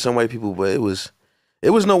school with some white people, but it was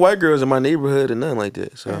no white girls in my neighborhood and nothing like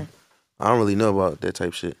that. So I don't really know about that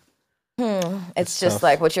type shit. It's just tough.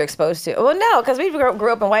 Like what you're exposed to. Well, no, because we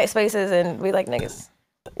grew up in white spaces and we like niggas.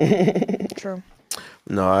 True.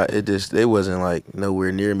 No, it wasn't like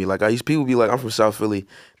nowhere near me. Like people be like, I'm from South Philly.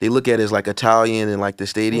 They look at it as like Italian and like the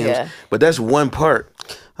stadiums, but that's one part.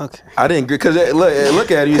 Okay. I didn't agree because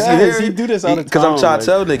look at it. You see, he do this all the time. Because I'm trying to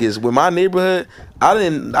tell niggas, with my neighborhood, I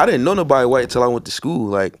didn't know nobody white until I went to school.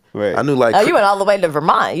 Like I knew like. Oh, you went all the way to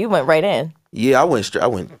Vermont. You went right in. Yeah, I went straight.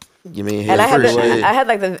 You mean and I had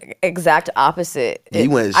like the exact opposite. I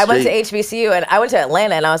went to HBCU and I went to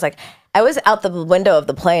Atlanta and I was like. I was out the window of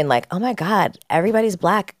the plane like, oh my God, everybody's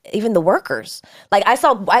black, even the workers. Like I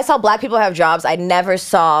saw black people have jobs. I never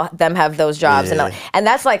saw them have those jobs. Yeah. And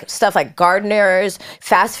that's like stuff like gardeners,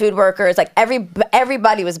 fast food workers, like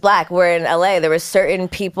everybody was black. Where in LA, there were certain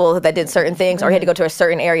people that did certain things or you had to go to a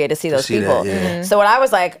certain area to see those people. That, So when I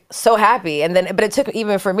was like so happy but it took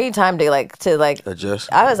even for me time to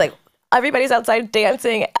adjust. I was like, everybody's outside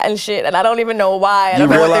dancing and shit, and I don't even know why. I don't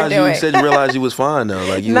know what they're doing. You said you realized you was fine though.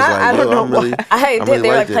 Like you was like, I don't know really, I did. They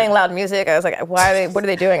were like playing loud music. I was like, what are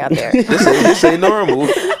they doing out there? this ain't normal.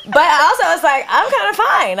 But I also was like, I'm kind of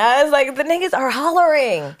fine. I was like, the niggas are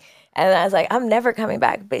hollering, and I was like, I'm never coming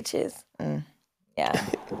back, bitches. Yeah.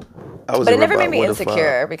 But it never made me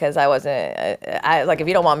insecure because I wasn't. I like if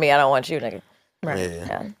you don't want me, I don't want you, nigga. Right.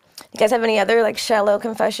 Yeah. You guys have any other like shallow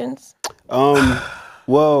confessions?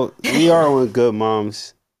 Well, we are on Good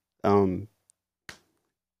Moms. Me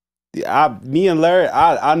and Larry,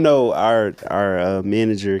 I know our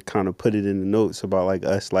manager kind of put it in the notes about like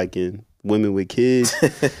us liking women with kids,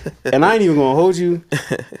 and I ain't even gonna hold you.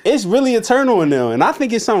 It's really a turn on now, and I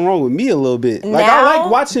think it's something wrong with me a little bit. Like I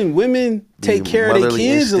like watching women take care of their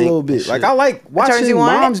kids a little bit. Like I like watching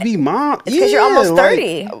moms be moms. It's because you're almost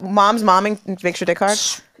 30. Mom's momming makes your dick hard.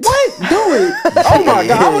 What? Do it. Oh my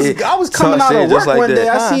God. I was coming out of work one day.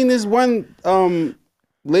 I seen this one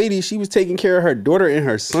lady, she was taking care of her daughter and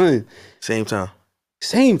her son. Same time.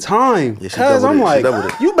 Yeah, cause I'm like,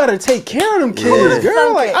 you better take care of them kids,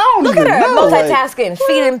 girl. Like I don't look even at her know. multitasking,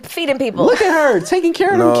 feeding people. Look at her taking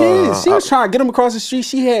care of them kids. She was trying to get them across the street.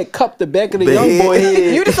 She had cupped the back of the young boy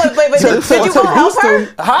head. You just like, did you go help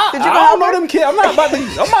her? Huh? Did you go I help don't know her? them kids. I'm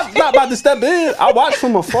not about to step in. I watched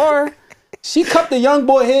from afar. She cupped the young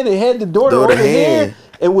boy head and had the daughter over here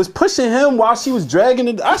and was pushing him while she was dragging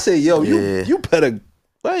it. I said, yo, you better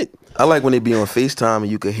what? I like when they be on FaceTime and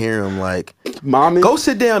you can hear them like, "Mommy, go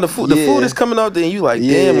sit down. The food is coming out there." And you like,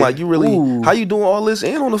 damn, like you really, how you doing all this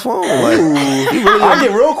and on the phone? Like, you really. I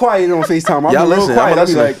get real quiet on FaceTime. I get real quiet. I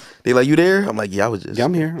be like, they like, you there? I'm like, yeah, I was just. Yeah,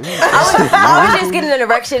 I'm here. I was just getting an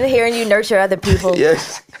erection hearing you nurture other people.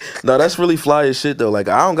 Yes. No, that's really fly as shit though. Like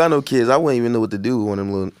I don't got no kids. I wouldn't even know what to do with one of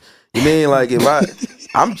them little. You mean like if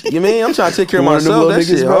I'm trying to take care of myself. That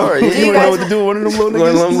shit hard. You wouldn't know what to do with one of them little niggas. One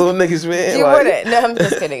of them little niggas, man. You wouldn't. No, I'm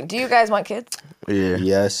just kidding. Do you guys want kids? Yeah.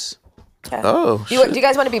 Yes. Oh, Do you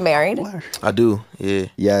guys want to be married? I do. Yeah.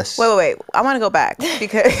 Yes. Wait. I want to go back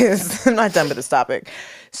because I'm not done with this topic.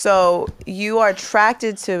 So you are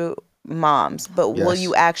attracted to moms, but will Yes.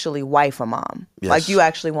 you actually wife a mom? Yes. Like you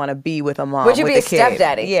actually want to be with a mom? Would you with be a a kid?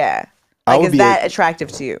 stepdaddy? Yeah. I Like would is be that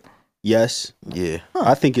attractive to you? Yes. Yeah.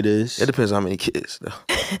 I think it is. It depends on how many kids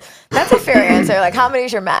though. That's a fair answer. Like, how many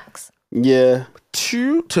is your max? Yeah.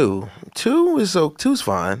 Two's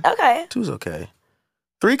fine. Okay. Two's okay.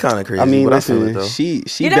 3 kind of crazy. I mean, but I feel it listen, though. she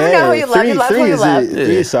You never bad. know who you love. You love who you love.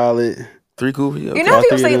 Three is solid. 3 cool for you. You Okay. know, All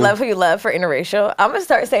people three say you of them. love who you love for interracial. I'm gonna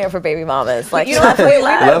start saying for baby mamas. Like, You know love who you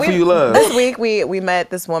love. Love who you love. This week we met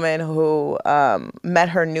this woman who met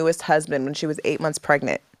her newest husband when she was 8 months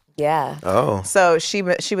pregnant. Yeah. Oh. So she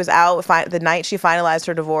was out the night she finalized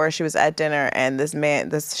her divorce. She was at dinner, and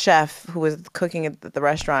this chef who was cooking at the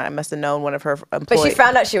restaurant, must have known one of her employees. But she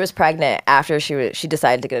found out she was pregnant after she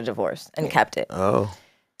decided to get a divorce and kept it. Oh.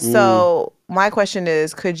 So my question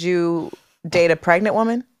is, could you date a pregnant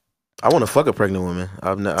woman? I want to fuck a pregnant woman. I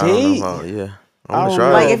don't know Date? how. Yeah. I I want don't to try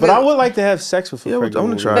know, Like, it. if but it- I would like to have sex with a Yeah, I pregnant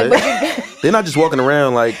want to woman. try it. They're not just walking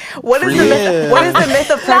around like. What is free. the myth? What is the myth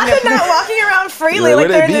of Not pregnant? that not walking around freely Yeah, like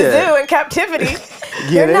where they're in they the be at? zoo in captivity.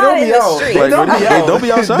 Yeah, they not don't in be the out. street. They don't be They out. don't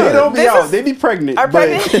be outside. They don't be This out. is- They be pregnant. Are but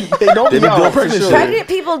pregnant- they don't They be be out doing for pregnant sure. shit. Pregnant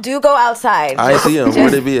people do go outside. I ain't see them. Where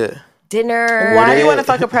they be at? Dinner. Why do you they- want to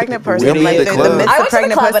fuck a pregnant person? They be Like at the club. myths I of went to the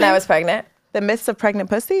pregnant club pussy. when I was pregnant. The myths of pregnant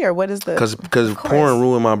pussy, or what is the? Cause porn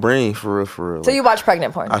ruined my brain for real. So you watch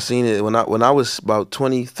pregnant porn? I seen it when I was about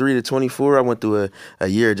 23 to 24. I went through a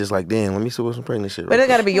year just like, damn, let me see what's some pregnant shit. But Right it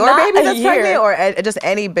got to be your Not baby a that's year. pregnant, or just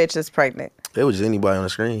any bitch that's pregnant. it was just anybody on the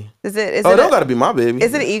screen. Is it? Oh, it don't gotta be my baby.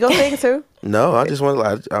 Is it an ego thing too? No, I just want.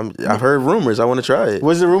 I've heard rumors. I want to try it.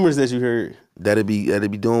 What's the rumors that you heard? That'd be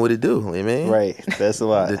doing what it do. You know what I mean, Right. That's a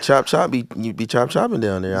lot. The chop you be chopping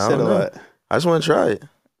down there. You I said don't a know. lot. I just want to try it.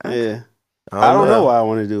 Yeah. I don't know why I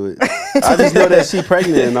want to do it. I just know that she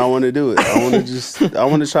pregnant and I want to do it. I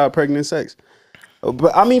want to try pregnant sex.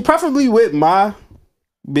 But I mean, preferably with my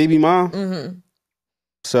baby mom. Mm-hmm.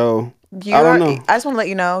 So I don't know. I just want to let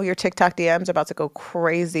you know your TikTok DMs are about to go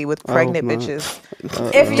crazy with pregnant no. bitches.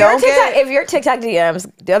 If your TikTok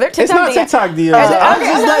DMs, the other TikTok It's not DMs, TikTok DMs. Are I'm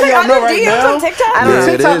there- just are letting there y'all know other right DMs now. on TikTok? I don't Yeah, know.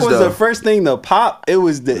 it TikTok is, was though. the first thing to pop. It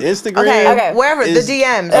was the Instagram. Okay. Wherever Is- the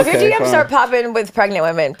DMs. If your Okay, DMs fine. start popping with pregnant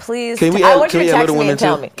women, please. Can we I add, want can you we to add text little me women and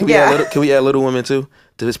tell too? me. Can we add little women too?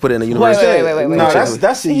 To just put it in the universe. wait. No,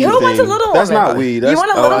 that's a you Who wants a thing. little That's woman? not weed. You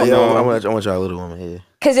want a Oh, little? yeah, No. I want y'all a little woman here.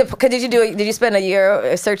 Because did you spend a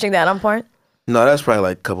year searching that on porn? No, that's probably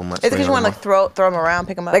like a couple months. Is it because you maybe want to a like throw them around,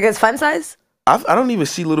 pick them up? Like it's fun size? month. I don't even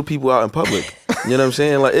see little people out in public. You know what I'm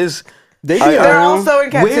saying? Like it's They be They're around. also in where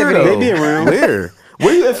captivity. though? They be around.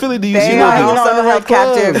 Where you in Philly? Do you see They little are people? also held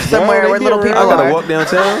captive somewhere where little people I gotta are. walk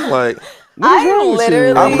downtown. Like What's wrong with you?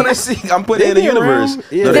 literally- I want to see. I'm putting it in the They be universe. around.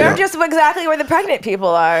 Yeah. No, They're don't. just exactly where the pregnant people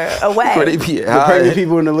are away. Where they be The pregnant high.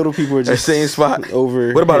 people and the little people are That just same spot.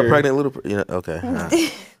 over. What about a here. pregnant little? You know, okay. All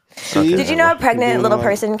right. See? Did you know a pregnant Doing little all-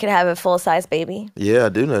 person can have a full size baby? Yeah, I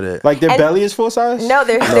do know that. Like their And- belly is full size? No,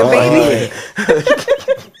 their baby.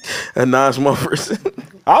 A non-small person.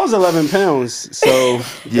 I was 11 pounds, so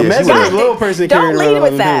Yeah, imagine she a was. little person Don't carrying lead around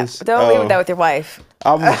with 11 that. pounds. Don't lead with that with your wife.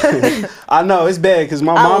 I know it's bad because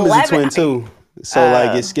my mom is a 11. twin too, so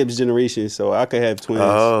like it skips generations. So I could have twins,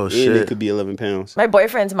 Oh, and shit. it could be 11 pounds. My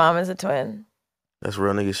boyfriend's mom is a twin. That's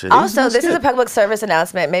real nigga shit. Also, this is a public service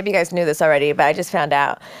announcement. Maybe you guys knew this already, but I just found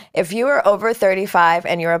out. If you are over 35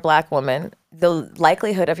 and you're a black woman, the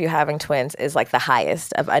likelihood of you having twins is like the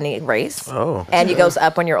highest of any race. Oh. And it goes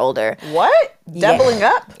up when you're older. What? Doubling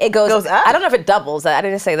up? It goes up? I don't know if it doubles. I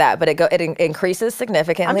didn't say that, but it increases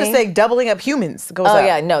significantly. I'm just saying doubling up humans goes Oh up.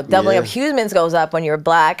 yeah, no, doubling Yeah. up humans goes up when you're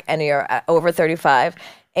black and you're over 35.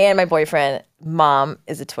 And my boyfriend, mom,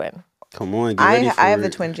 is a twin. Come on, get ready for I have the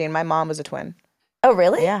it. twin gene. My mom was a twin. Oh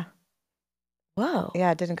really? Yeah. Whoa,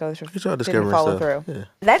 Yeah, it didn't go through. Good job Didn't discovering follow stuff. through. Yeah.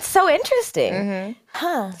 that's so interesting. Mm-hmm.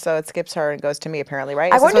 Huh. So it skips her and goes to me apparently,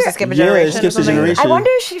 right? I Is it supposed wonder- to skip a Yeah, it generation? or skips a something? generation. I wonder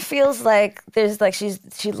if she feels like there's like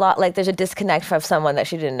like there's a disconnect from someone that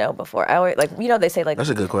she didn't know before. I always, like they say like That's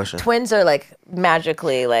a good question. twins are like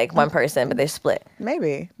magically like one person, but they split.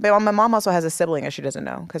 Maybe. But my mom also has a sibling that she doesn't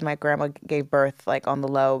know because my grandma gave birth like on the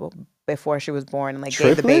low before she was born and like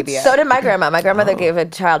gave the baby up. So did my grandma. My grandmother gave a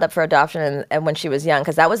child up for adoption and when she was young,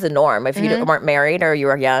 because that was the norm. If you weren't married or you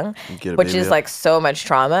were young, get a which baby is up. like so much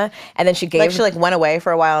trauma. And then she gave. Like she like went away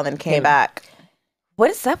for a while and then came back. What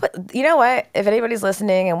is up with, you know what? If anybody's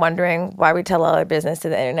listening and wondering why we tell all our business to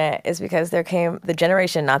the internet, is because there came the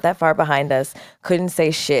generation not that far behind us, couldn't say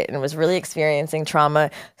shit and was really experiencing trauma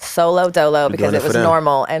solo dolo because doing it it for was them.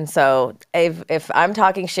 normal. And so if I'm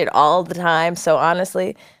talking shit all the time, so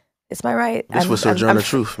honestly, It's my right. This was Sojourner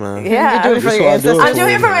Truth, man. Yeah, You're doing it for your ancestors. I'm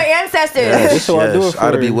doing it for my ancestors. Yeah, this is what I do it for.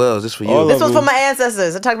 Ida B. Wells, this for you. All This of was for them. my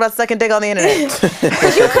ancestors. I talked about sucking dick on the internet.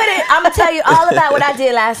 Because you couldn't. I'm gonna tell you all about what I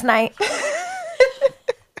did last night.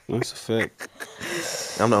 That's a fact.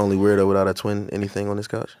 I'm the only weirdo without a twin anything on this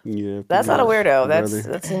couch. Yeah, That's not a weirdo. brother.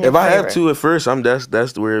 That's in your If I have favor. two at first,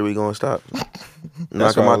 that's where we gonna stop.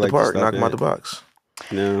 Knock them where I out the like to park. stop Knock them out at. the box.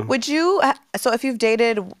 No. Would you? So if you've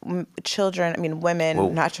dated women, Whoa.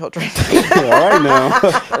 not children. All right now.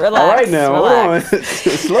 Relax. All right now. Relax. Hold on.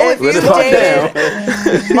 Slow If it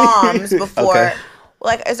you've dated moms before, Okay.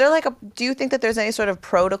 like, is there like do you think that there's any sort of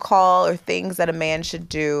protocol or things that a man should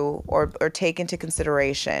do or take into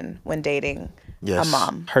consideration when dating Yes. a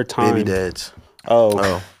mom? Her time. Baby dads.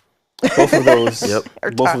 Oh, both of those. Yep.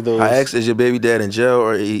 Both of those. I asked, is your baby dad in jail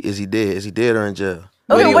or is he dead? Is he dead or in jail?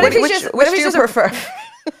 Okay, what if he's Which just? do What if he's you just prefer?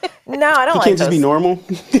 No, I don't He like can't just be those. normal.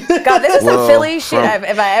 God, this is some Well, Philly shit. from-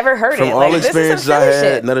 If I ever heard From it, all like, this is some experiences I Philly had,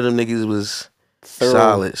 shit. none of them niggas was Thorough.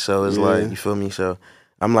 solid. So it's Yeah. like, you feel me? So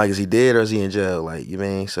I'm like, is he dead or is he in jail? Like, you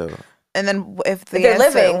mean? So And then if the they're answer,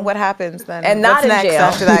 living what happens then? and not What's in next jail.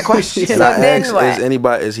 after that question? and I then asked,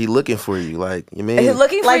 what? is he looking for you? Like, you mean? Is he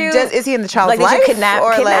looking for Like, you? is he in the child's Like, did you life kidnap-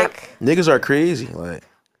 or kidnap? like? Niggas are crazy. Like,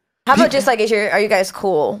 How about just like, are you guys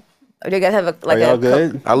cool? Or do you guys have a like Are y'all a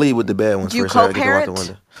good? I lead with the bad ones Do you first. So I get them out the co-parent?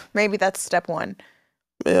 window. Maybe that's step one.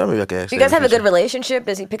 Yeah, maybe I can ask. Do you that guys in have a the good future. relationship?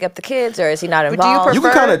 Does he pick up the kids or is he not do you involved? You can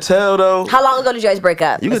prefer- kind of tell though. How long ago did you guys break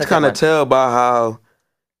up? You That's can a good kind one. of tell by how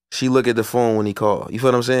she look at the phone when he called. You feel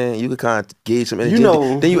what I'm saying? You could kind of gauge some energy. You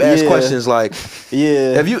know, Then you ask yeah. questions like,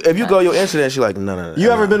 Yeah. if you go your answer, she's like, no. You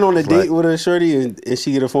ever been on a Like, date with a shorty and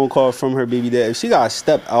she get a phone call from her baby dad? If she got to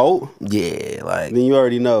step out, Yeah, like then you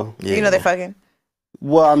already know. yeah. You know they're fucking.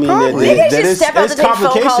 Well, I mean, Probably. You guys that should is, step out it's to take phone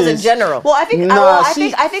calls in complications. general. Well, I think. Nah, well,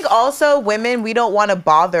 see- I think also women, we don't want to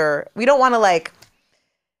bother. We don't want to like.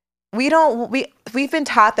 We've been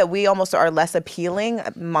taught that we almost are less appealing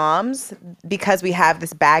moms because we have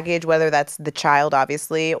this baggage, whether that's the child,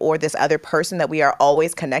 obviously, or this other person that we are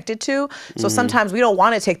always connected to. So sometimes we don't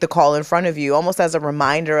want to take the call in front of you, almost as a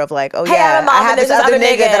reminder of like, oh Hey, yeah, I'm a mom I and have this there's this other other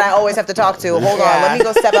nigga nigga. that I always have to talk to. Hold on, Yeah. let me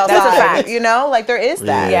go step outside. That's a fact. You know, like there is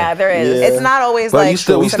that. Yeah, there is. Yeah. It's not always But like you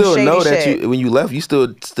still, we some still shady know that shit. you when you left, you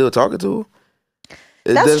still talking to her.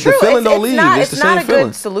 That's the true. feeling don't It's leave. not, It's it's the not same a feeling.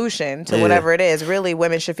 good solution to Yeah. whatever it is. Really,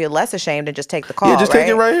 women should feel less ashamed and just take the call. Yeah, just right? take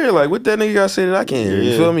it right here. Like, what that nigga got to say that I can't hear? You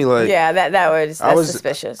Yeah. feel me? Like, Yeah, that's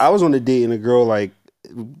suspicious. I was on a date and a girl, like,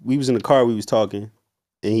 we was in the car, we was talking,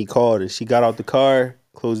 and he called her. She got out the car,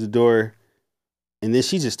 closed the door, and then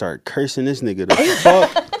she just started cursing this nigga the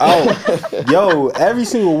fuck out. Yo, every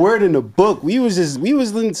single word in the book. We was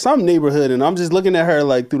in some neighborhood, and I'm just looking at her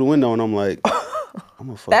like through the window, and I'm like, I'm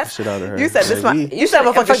gonna fuck the shit out of her. You said this. Like, You said I'm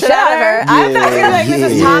gonna fuck the shit out of her. I feel like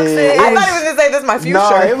this is Yeah. toxic. I thought he was gonna say this is my future.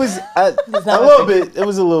 No, it was a little bit. It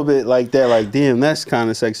was a little bit like that. Like, damn, that's kind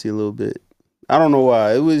of sexy a little bit. I don't know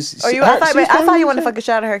why. It was. Oh, I thought you wanted to fuck the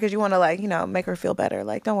shit out of her because you want to like make her feel better.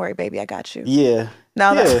 Like, don't worry, baby, I got you. Yeah.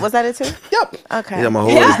 No, Yeah. was that it too? Yep. Okay. yeah, my whole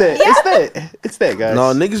It's that. It's that, guys.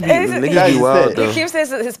 No, niggas It's- be guys, wild it's though. He keeps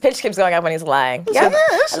his pitch keeps going up when he's lying. Yeah,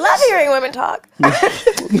 I love hearing women talk.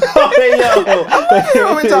 Oh, hey,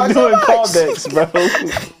 yo. we talk so doing much. callbacks, bro.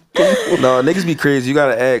 No, niggas be crazy. You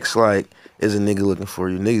gotta ask like, is a nigga looking for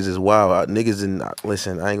you? Niggas is wild. Listen,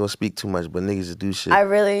 I ain't gonna speak too much, but niggas just do shit. I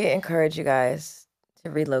really encourage you guys to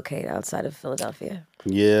relocate outside of Philadelphia.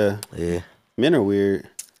 Yeah. Yeah. Men are weird.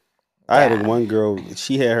 I Yeah. had one girl,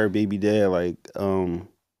 she had her baby dad like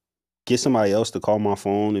get somebody else to call my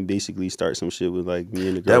phone and basically start some shit with like me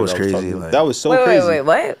and the girl. That was I crazy, talking to. like- that was so wait, crazy. wait,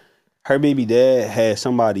 what? Her baby dad had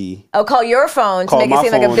somebody Oh, call your phone to call make it my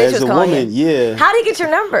seem like a phone bitch as was a calling woman. you. Yeah. How did he get your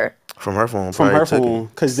number? From her phone. From probably her took it. phone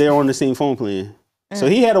because they're on the same phone plan. So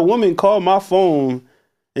he had a woman call my phone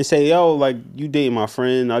and say, yo, like, you dating my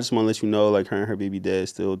friend. I just want to let you know, like, her and her baby dad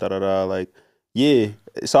still da-da-da. Like, yeah.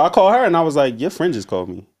 So I called her and I was like, your friend just called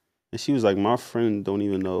me. And she was like, my friend don't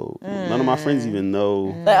even know. None of my friends even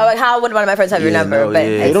know. Like, how would one of my friends have your Yeah, number? no, but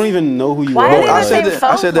yeah. They don't even know who you Why are. are they I the said same that.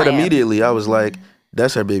 I said that phone plan? immediately. I was like,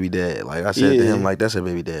 "That's her baby dad." Like I said to Yeah. him, like, "That's her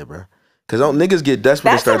baby dad, bro." Because niggas get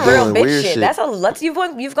desperate that's to some start real doing bitch weird shit. shit. That's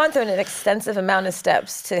you've gone through an extensive amount of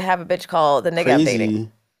steps to have a bitch call the nigga I'm dating.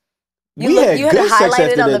 Crazy. You had to good sex highlight it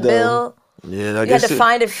after on the that, though. bill. Yeah, I You had guess to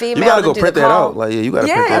find a female. you gotta to go do print the that call. out. Like, yeah, you gotta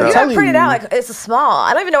Yeah, print you that out. gotta print it out. telling Like, it's small.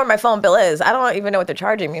 I don't even know where my phone bill is. I don't even know what they're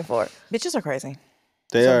charging me for. Bitches are crazy.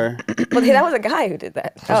 They are. Well, that was a guy who did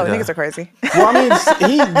that. Oh, a guy. niggas are crazy. Well, I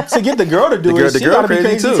mean, to get the girl to do it, The she girl gotta be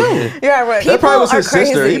crazy crazy too. too. Yeah, right. That probably was People his are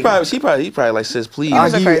sister. crazy. He probably like, sis, please.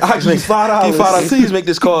 I'll give you $5. Please, please make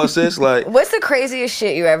this call, sis. Like, What's the craziest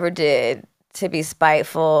shit you ever did to be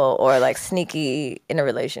spiteful or like sneaky in a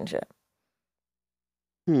relationship?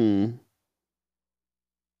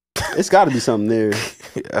 It's got to be something there.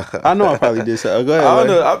 I know I probably did so. Go ahead. I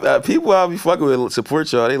don't know. People I be fucking with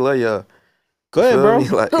support y'all. They love y'all. Go ahead, bro.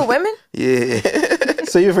 Like, Who, women? Yeah.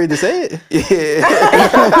 So you afraid to say it? Yeah. He's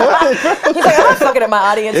like, I'm not fucking at my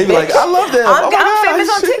audience. They be like, I love them. I'm famous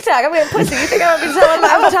on TikTok. I'm getting pussy. You think I'm gonna be telling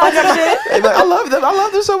I'm talking shit? They be like, I love them. I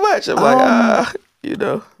love them so much. I'm like, you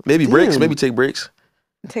know, maybe breaks. Maybe take breaks.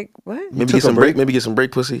 Take what? Maybe get some break. Maybe get some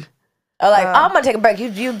break pussy. Or like, I'm gonna take a break.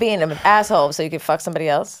 You being an asshole so you can fuck somebody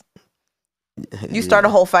else. You start a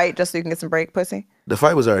whole fight just so you can get some break pussy? The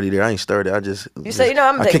fight was already there. I ain't started. I just You say,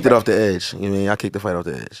 I'm I kicked it off the edge. You know what I mean? I kicked the fight off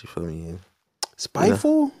the edge. You feel me?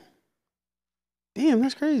 Spiteful? Damn,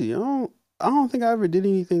 that's crazy. I don't think I ever did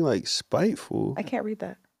anything like spiteful. I can't read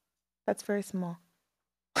that. That's very small.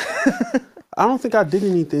 I don't think I did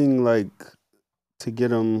anything like to get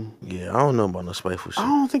them. Yeah, I don't know about no spiteful shit. I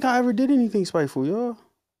don't think I ever did anything spiteful, y'all.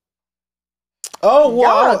 Oh,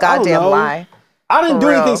 well, Y'all a goddamn lie. I didn't For do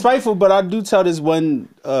anything real. spiteful, but I do tell this one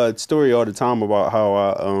story all the time about how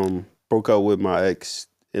I broke up with my ex,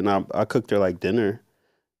 and I cooked her like dinner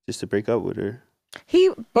just to break up with her. He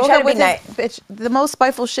broke try up to with be his bitch. The most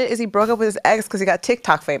spiteful shit is he broke up with his ex because he got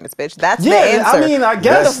TikTok famous, bitch. That's the Yeah, answer. I mean, I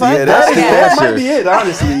guess That's that might be it.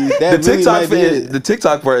 Honestly, that The really TikTok might be it. the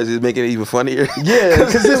TikTok part is making it even funnier. Yeah,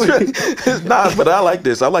 because it's not. But I like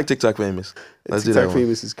this. I like TikTok famous. Let's do that TikTok one.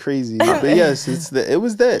 famous is crazy. But yes, it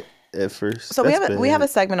was that at first. So That's we have bad.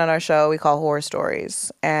 a segment on our show we call Horror Stories.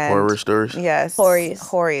 And Horror stories. Yes.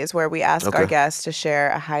 Horries, where we ask our Okay. guests to share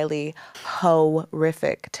a highly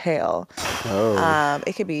horrific tale. Oh.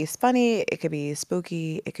 It could be funny, it could be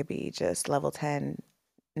spooky, it could be just level 10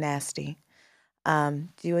 nasty. Do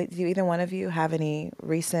either one of you have any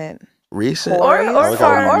recent Recent. horrors or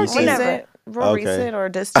far, or recent. recent, real Okay. recent or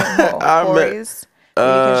distant I horrors that you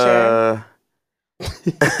can share?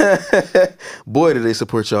 Boy, do they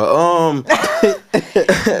support y'all. I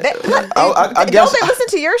Don't guess. they listen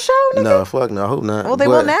to your show? Nigga? No, fuck no. I hope not. Well, they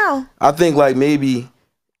But will now. I think like maybe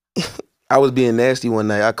I was being nasty one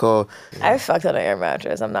night. I called. I fucked on an air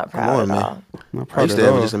mattress. I'm not proud on, at man. all. Not I proud used at to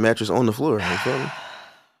have all. just a mattress on the floor. You feel me?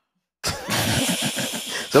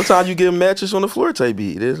 Sometimes you get a mattress on the floor type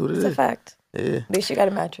beat. It is what it It's a is. fact. Yeah. At least you got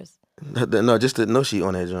a mattress. No, just no sheet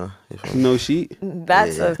on that, John. You feel me? No sheet.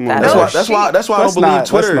 That's Yeah. a Come on, That's that's why. a That's why. That's why I That's don't believe not-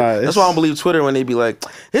 Twitter. that's That's why I don't believe Twitter when they be like,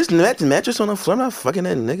 "It's mattress on the floor." I'm not fucking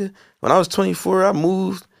that nigga. When I was 24, I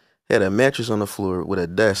moved, had a mattress on the floor with a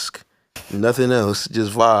desk, nothing else,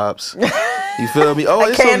 just vibes. You feel me? Oh,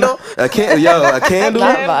 A candle? A candle. A candle.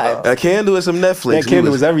 Not vibe. A candle and some Netflix. That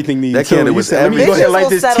candle was everything to you. That too. candle You was said, let me go everything. ahead and light Bitches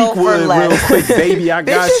this will settle teak for wood real less. quick, baby. I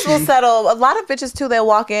got Bitches will you. settle. A lot of bitches too. They'll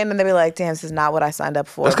walk in and they'll be like, "Damn, this is not what I signed up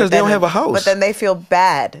for." That's 'cause But they don't then- have a house. But then they feel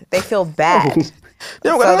bad. They feel bad.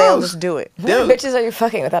 They don't So got a they'll house. just do it. What bitches are you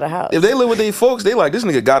fucking without a house? If they live with their folks, they like, this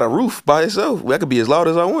nigga got a roof by itself. That could be as loud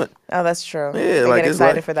as I want. Oh, that's true. Yeah, they like, get it's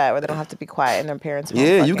excited like- for that, where they don't have to be quiet in their parents' home.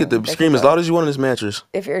 Yeah, you get to They scream can as go. loud as you want on this mattress.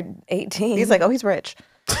 If you're 18, He's like, "Oh, he's rich."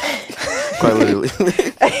 Quite literally.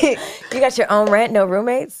 you got your own rent, no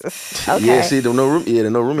roommates. Okay. Yeah, see, the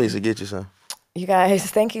no roommates to get you some. You guys,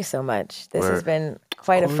 thank you so much. This has Word. been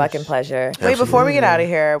quite a fucking pleasure. Wait, before we get out of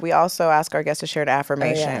here, we also ask our guests to share an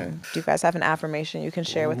affirmation. yeah. Do you guys have an affirmation you can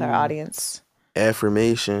share with our audience?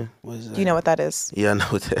 Affirmation. Do you know what that is? Yeah, I know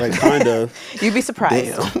what that Like is. kind of. You'd be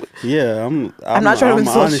surprised. Damn. Yeah, I'm not trying to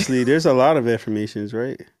insult you. honestly, there's a lot of affirmations,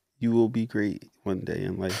 right? You will be great one day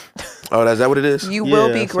in life. Oh, is that what it is? You will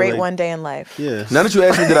Yeah, be I feel great like- one day in life. Yeah. Now that you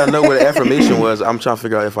asked me that I know what affirmation was, I'm trying to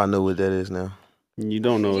figure out if I know what that is now. You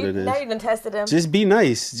don't know what it Now is. you done tested him. Just be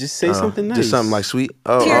nice. Just say something nice. Just something like sweet.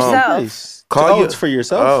 Oh, To yourself. Nice. Call you it's for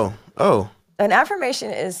yourself. Oh. An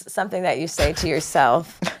affirmation is something that you say to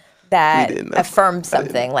yourself that didn't know. affirms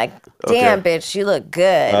something. Like, damn, bitch, you look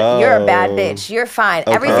good. You're a bad Oh. bitch. You're fine.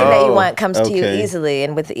 Everything that you Oh, want comes to you okay. easily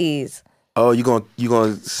and with ease. Oh, you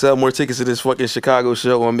gonna sell more tickets to this fucking Chicago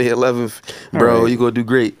show on May 11th, bro? right. You gonna do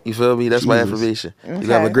great. You feel me? That's my Jesus. affirmation.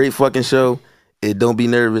 You have a Okay. great fucking show. It don't be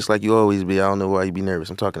nervous like you always be. I don't know why you be nervous.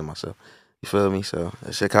 I'm talking to myself. You feel me? So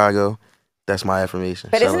Chicago, that's my affirmation.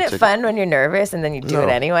 But Sell isn't it tickets. fun when you're nervous and then you do No. it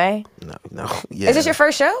anyway? No. Yeah. Is this your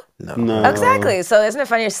first show? No. No. Exactly. So isn't it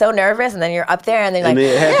fun? You're so nervous and then you're up there and then you're And like,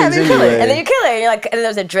 it yeah, happens then you kill it. anyway. And then you kill it. And you're like, and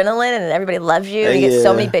then there's adrenaline and everybody loves you. And you get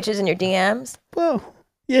so Yeah. many bitches in your DMs. Well,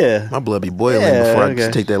 yeah. My blood be boiling Yeah, before I okay.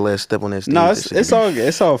 take that last step on that stage. No, That shit it's be- all good.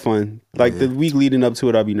 It's all fun. Like the week leading up to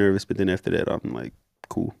it, I'll be nervous, but then after that, I'm like,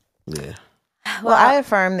 cool. Yeah. Well, I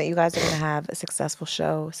affirm that you guys are going to have a successful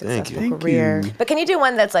show, successful you. career. But can you do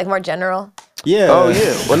one that's like more general? Yeah. Oh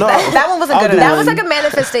yeah. Well, no. That one wasn't I'll good do enough. That was like a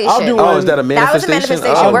manifestation. I'll do Oh, is that a That was a manifestation?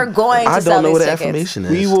 manifestation. Oh, We're going to I sell don't know these what the tickets. affirmation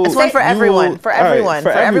is. We will. It's one for you everyone, will- for all right, everyone,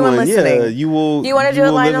 for everyone listening. Yeah, you will. You wanna do it,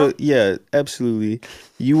 will live Lionel? yeah, absolutely.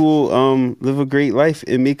 You will live a great life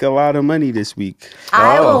and make a lot of money this week.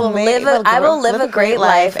 I Oh. will live a great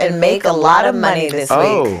life and make a lot of money this week.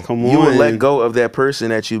 Oh, Come you will let on. go of that person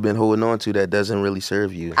that you've been holding on to that doesn't really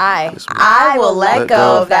serve you. I will let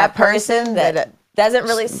go of that person that doesn't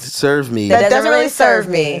really Serve me. that doesn't really serve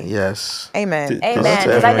me. Yes. Amen. Amen. That's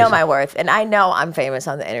Because I know affirmation. my worth, and I know I'm famous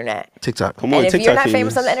on the internet. TikTok. Come on, And if TikTok you're not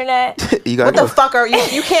famous on the internet, You gotta What the go. fuck are you?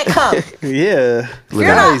 You can't come. Yeah. You're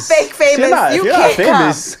not fake famous. You You're can't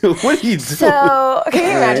not famous. What are you doing? so can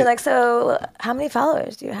you imagine? Like, so how many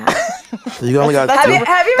followers do you have? You only got Have two. you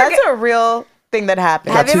ever That's a real thing that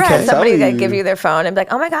happened. Have you ever had 2K. somebody Telling like you. give you their phone and be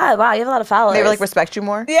like, "Oh my god, wow, you have a lot of followers." They were like respect you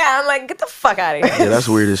more. "Yeah." I'm like, "Get the fuck out of here." Yeah, that's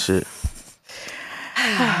weird as shit.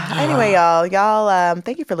 Anyway, y'all,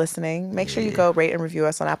 thank you for listening. Make sure you go rate and review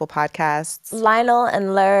us on Apple Podcasts. Lionel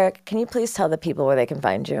and Ler, can you please tell the people where they can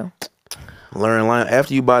find you? Learn line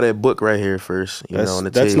after you buy that book right here first. You know, on the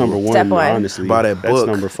That's table. number one. Step one. Honestly, Buy that that's book.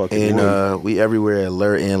 number fucking and one. we everywhere at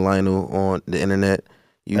Ler and Lionel on the internet,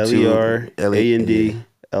 YouTube, LERAND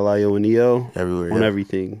LIONEO everywhere. on Yep.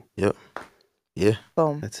 everything. Yep. Yeah.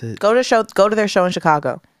 Boom. That's it. Go to their show in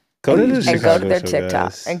Chicago. Go to the And go to Chicago their show, TikTok.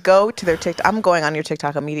 guys. And go to their TikTok. I'm going on your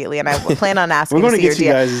TikTok immediately, and I plan on asking We're to gonna see get your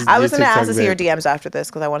you DMs. guys I was your going to ask TikTok to see your back. DMs after this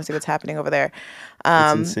because I want to see what's happening over there.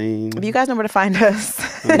 It's insane. You guys know where to find us.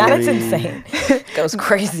 Not it's insane. Goes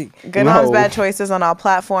crazy. Good No. Moms, Bad Choices on all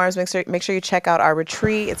platforms. Make sure you check out our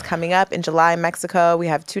retreat. It's coming up in July in Mexico. We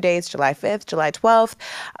have 2 days, July 5th, July 12th.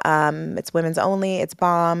 It's women's only. It's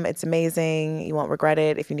bomb. It's amazing. You won't regret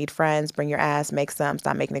it. If you need friends, bring your ass. Make some.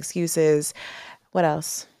 Stop making excuses. What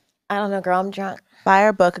else? I don't know, girl. I'm drunk. Buy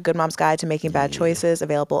our book, A Good Mom's Guide to Making Bad Choices,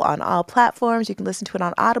 available on all platforms. You can listen to it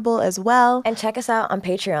on Audible as well. And check us out on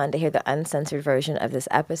Patreon to hear the uncensored version of this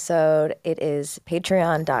episode. It is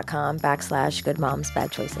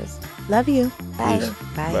patreon.com/goodmomsbadchoices. Love you. Bye. Peace.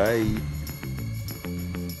 Bye. Bye.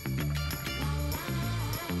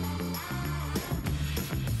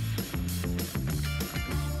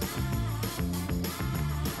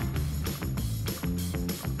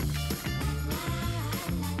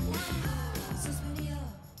 Suspirió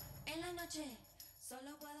en la noche,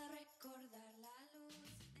 solo puedo recordarla.